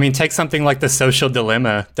example, I mean, take something like the Social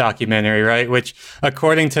Dilemma documentary, right? Which,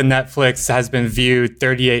 according to Netflix, has been viewed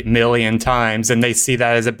 38 million times, and they see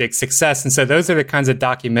that as a big success. And so those are the kinds of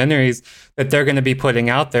documentaries that they're going to be putting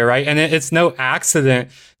out there, right? And it's no accident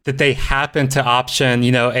that they happen to option,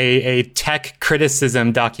 a tech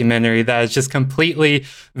criticism documentary that is just completely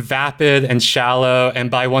vapid and shallow, and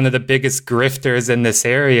by one of the biggest grifters in this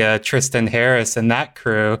area, Tristan Harris and that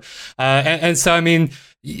crew. And so, I mean,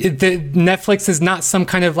 Netflix is not some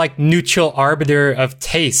kind of like neutral arbiter of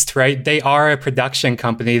taste, right? They are a production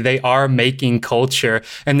company. They are making culture,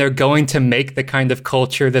 and they're going to make the kind of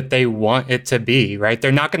culture that they want it to be, right?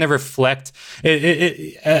 They're not going to reflect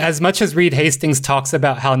it. As much as Reed Hastings talks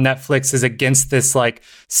about how Netflix is against this like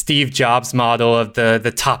Steve Jobs model of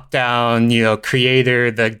the top down,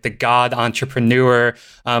 creator, the God entrepreneur,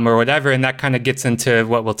 or whatever. And that kind of gets into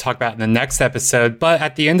what we'll talk about in the next episode. But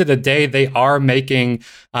at the end of the day, they are making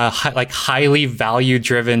highly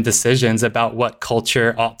value-driven decisions about what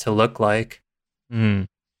culture ought to look like. And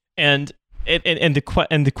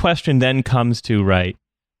the question then comes to, right,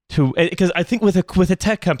 because I think with a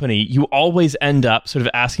tech company, you always end up sort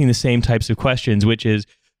of asking the same types of questions, which is,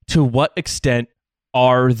 to what extent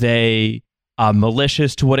are they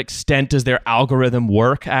malicious? To what extent does their algorithm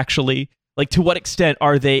work, actually? Like, to what extent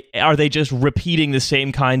are they just repeating the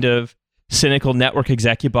same kind of cynical network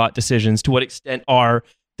execubot decisions? To what extent are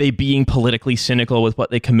they being politically cynical with what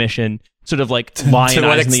they commission? Sort of like lionizing the Obamas. To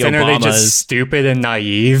what extent are they just stupid and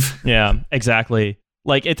naive? Yeah, exactly.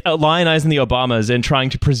 Like, it's lionizing the Obamas and trying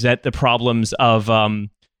to present the problems of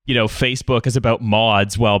Facebook as about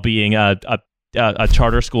mods while being a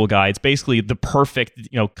charter school guy. It's basically the perfect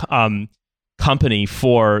company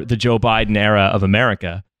for the Joe Biden era of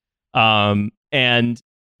America. And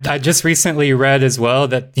I just recently read as well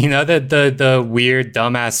that, that the weird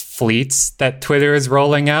dumbass fleets that Twitter is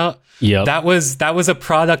rolling out. Yeah, that was a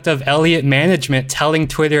product of Elliott management telling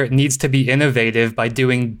Twitter it needs to be innovative by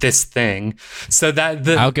doing this thing. So that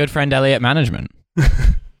our good friend Elliott management.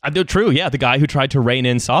 True, yeah, the guy who tried to rein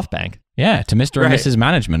in SoftBank. Yeah, to Mr. and Mrs.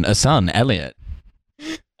 Management, a son, Elliott.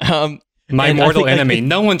 My mortal enemy.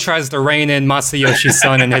 No one tries to rein in Masayoshi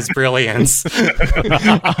Son and his brilliance.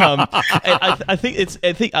 I think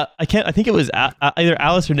it was either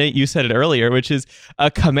Alice or Nate. You said it earlier, which is a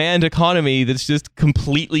command economy that's just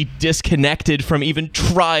completely disconnected from even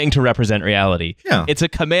trying to represent reality. Yeah, it's a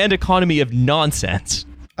command economy of nonsense.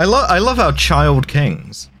 I love our child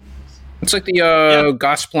kings. It's like the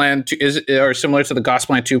Gosplan or similar to the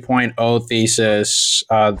Gosplan 2.0 thesis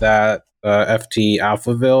that FT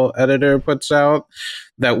Alphaville editor puts out.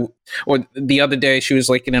 Or the other day, she was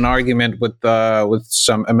like in an argument with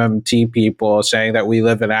some MMT people saying that we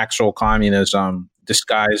live in actual communism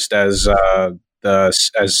disguised as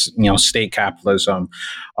state capitalism.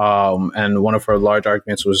 And one of her large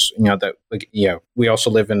arguments was that we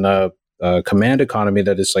also live in a command economy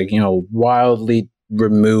that is wildly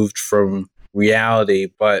removed from reality,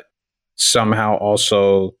 but somehow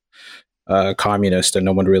also communist, and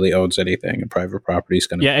no one really owns anything, and private property is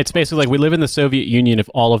going to... Yeah, it's basically like we live in the Soviet Union if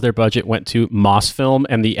all of their budget went to Mosfilm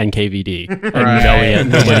and the NKVD, and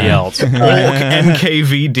nobody else.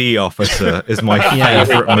 NKVD officer is my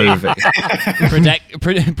favorite movie.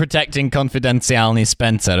 Protecting confidentiality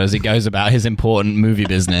Spencer as he goes about his important movie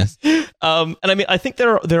business. And I mean, I think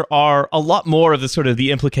there are a lot more of the sort of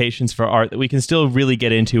the implications for art that we can still really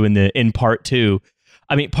get into in part 2.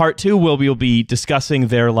 I mean, part 2 we'll be discussing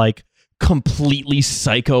their completely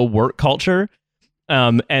psycho work culture,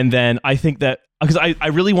 and then I think that because I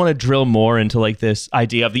really want to drill more into this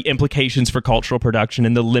idea of the implications for cultural production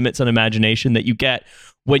and the limits on imagination that you get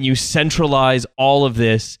when you centralize all of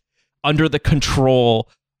this under the control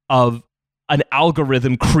of an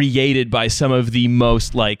algorithm created by some of the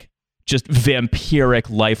most just vampiric,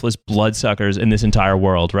 lifeless bloodsuckers in this entire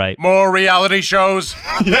world, right? More reality shows.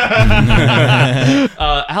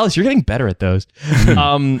 Alice, you're getting better at those.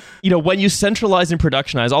 When you centralize and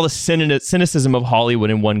productionize all the cynicism of Hollywood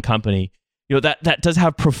in one company, that does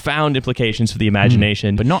have profound implications for the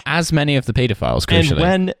imagination. But not as many of the pedophiles,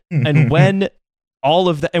 crucially. And when all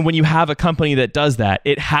of that, and when you have a company that does that,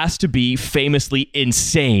 it has to be famously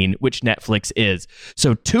insane, which Netflix is.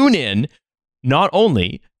 So tune in, not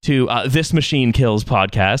only to This Machine Kills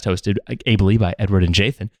podcast, hosted ably by Edward and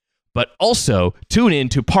Jathan, but also tune in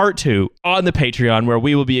to part 2 on the Patreon, where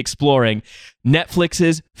we will be exploring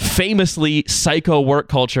Netflix's famously psycho work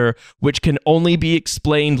culture, which can only be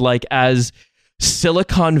explained as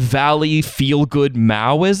Silicon Valley feel-good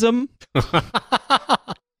Maoism.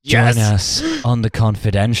 Join us on the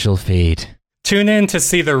confidential feed. Tune in to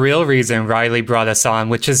see the real reason Riley brought us on,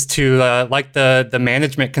 which is to, like the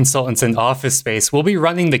management consultants in Office Space, we'll be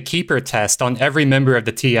running the Keeper test on every member of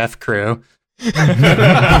the TF crew.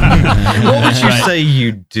 What would you say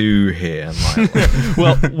you do here, Michael?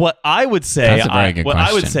 Well, what I would say, That's a very good question.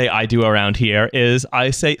 I would say I do around here is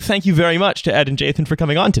I say thank you very much to Ed and Jathan for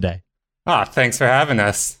coming on today. Thanks for having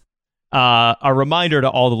us. A reminder to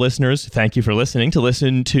all the listeners, thank you for listening, to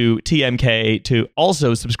listen to TMK, to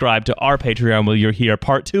also subscribe to our Patreon where you'll hear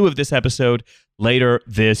part 2 of this episode later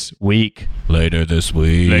this week. Later this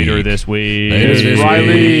week. Riley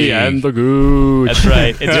and the Gooch. That's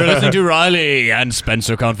right. You're listening to Riley and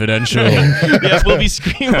Spencer Confidential. Yes, we'll be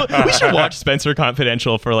screaming. We should watch Spencer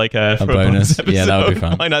Confidential for a bonus. Yeah, that would be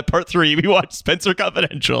fun. Why not part 3? We watch Spencer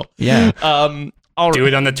Confidential. Yeah. Do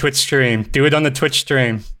it on the Twitch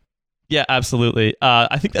stream. Yeah, absolutely.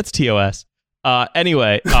 I think that's TOS.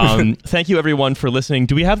 Anyway, thank you everyone for listening.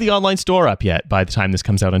 Do we have the online store up yet by the time this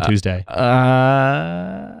comes out on Tuesday?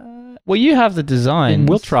 Well, you have the design.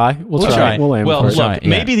 We'll try. We'll try. We'll aim for it. Look,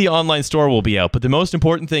 maybe the online store will be out, but the most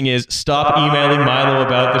important thing is stop emailing Milo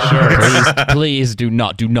about the shirts. Please do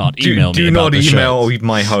not email me. Do not email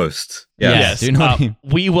my host. Yes. Do not.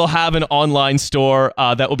 We will have an online store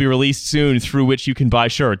that will be released soon through which you can buy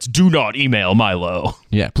shirts. Do not email Milo.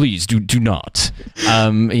 Yeah, please do not.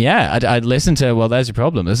 I'd listen to, well, there's your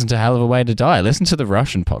problem. Listen to Hell of a Way to Die. Listen to the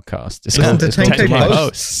Russian podcast. Listen to 10K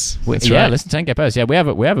Posts. Listen to 10K Posts. Yeah, we have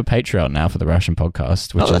a Patreon now for the Russian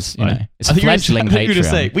podcast, which is, it's a fledgling Patreon. You're going to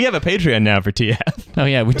say, we have a Patreon now for TF. Oh,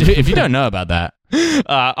 yeah, we do. If you don't know about that.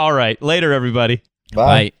 All right. Later, everybody.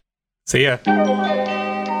 Bye. See ya.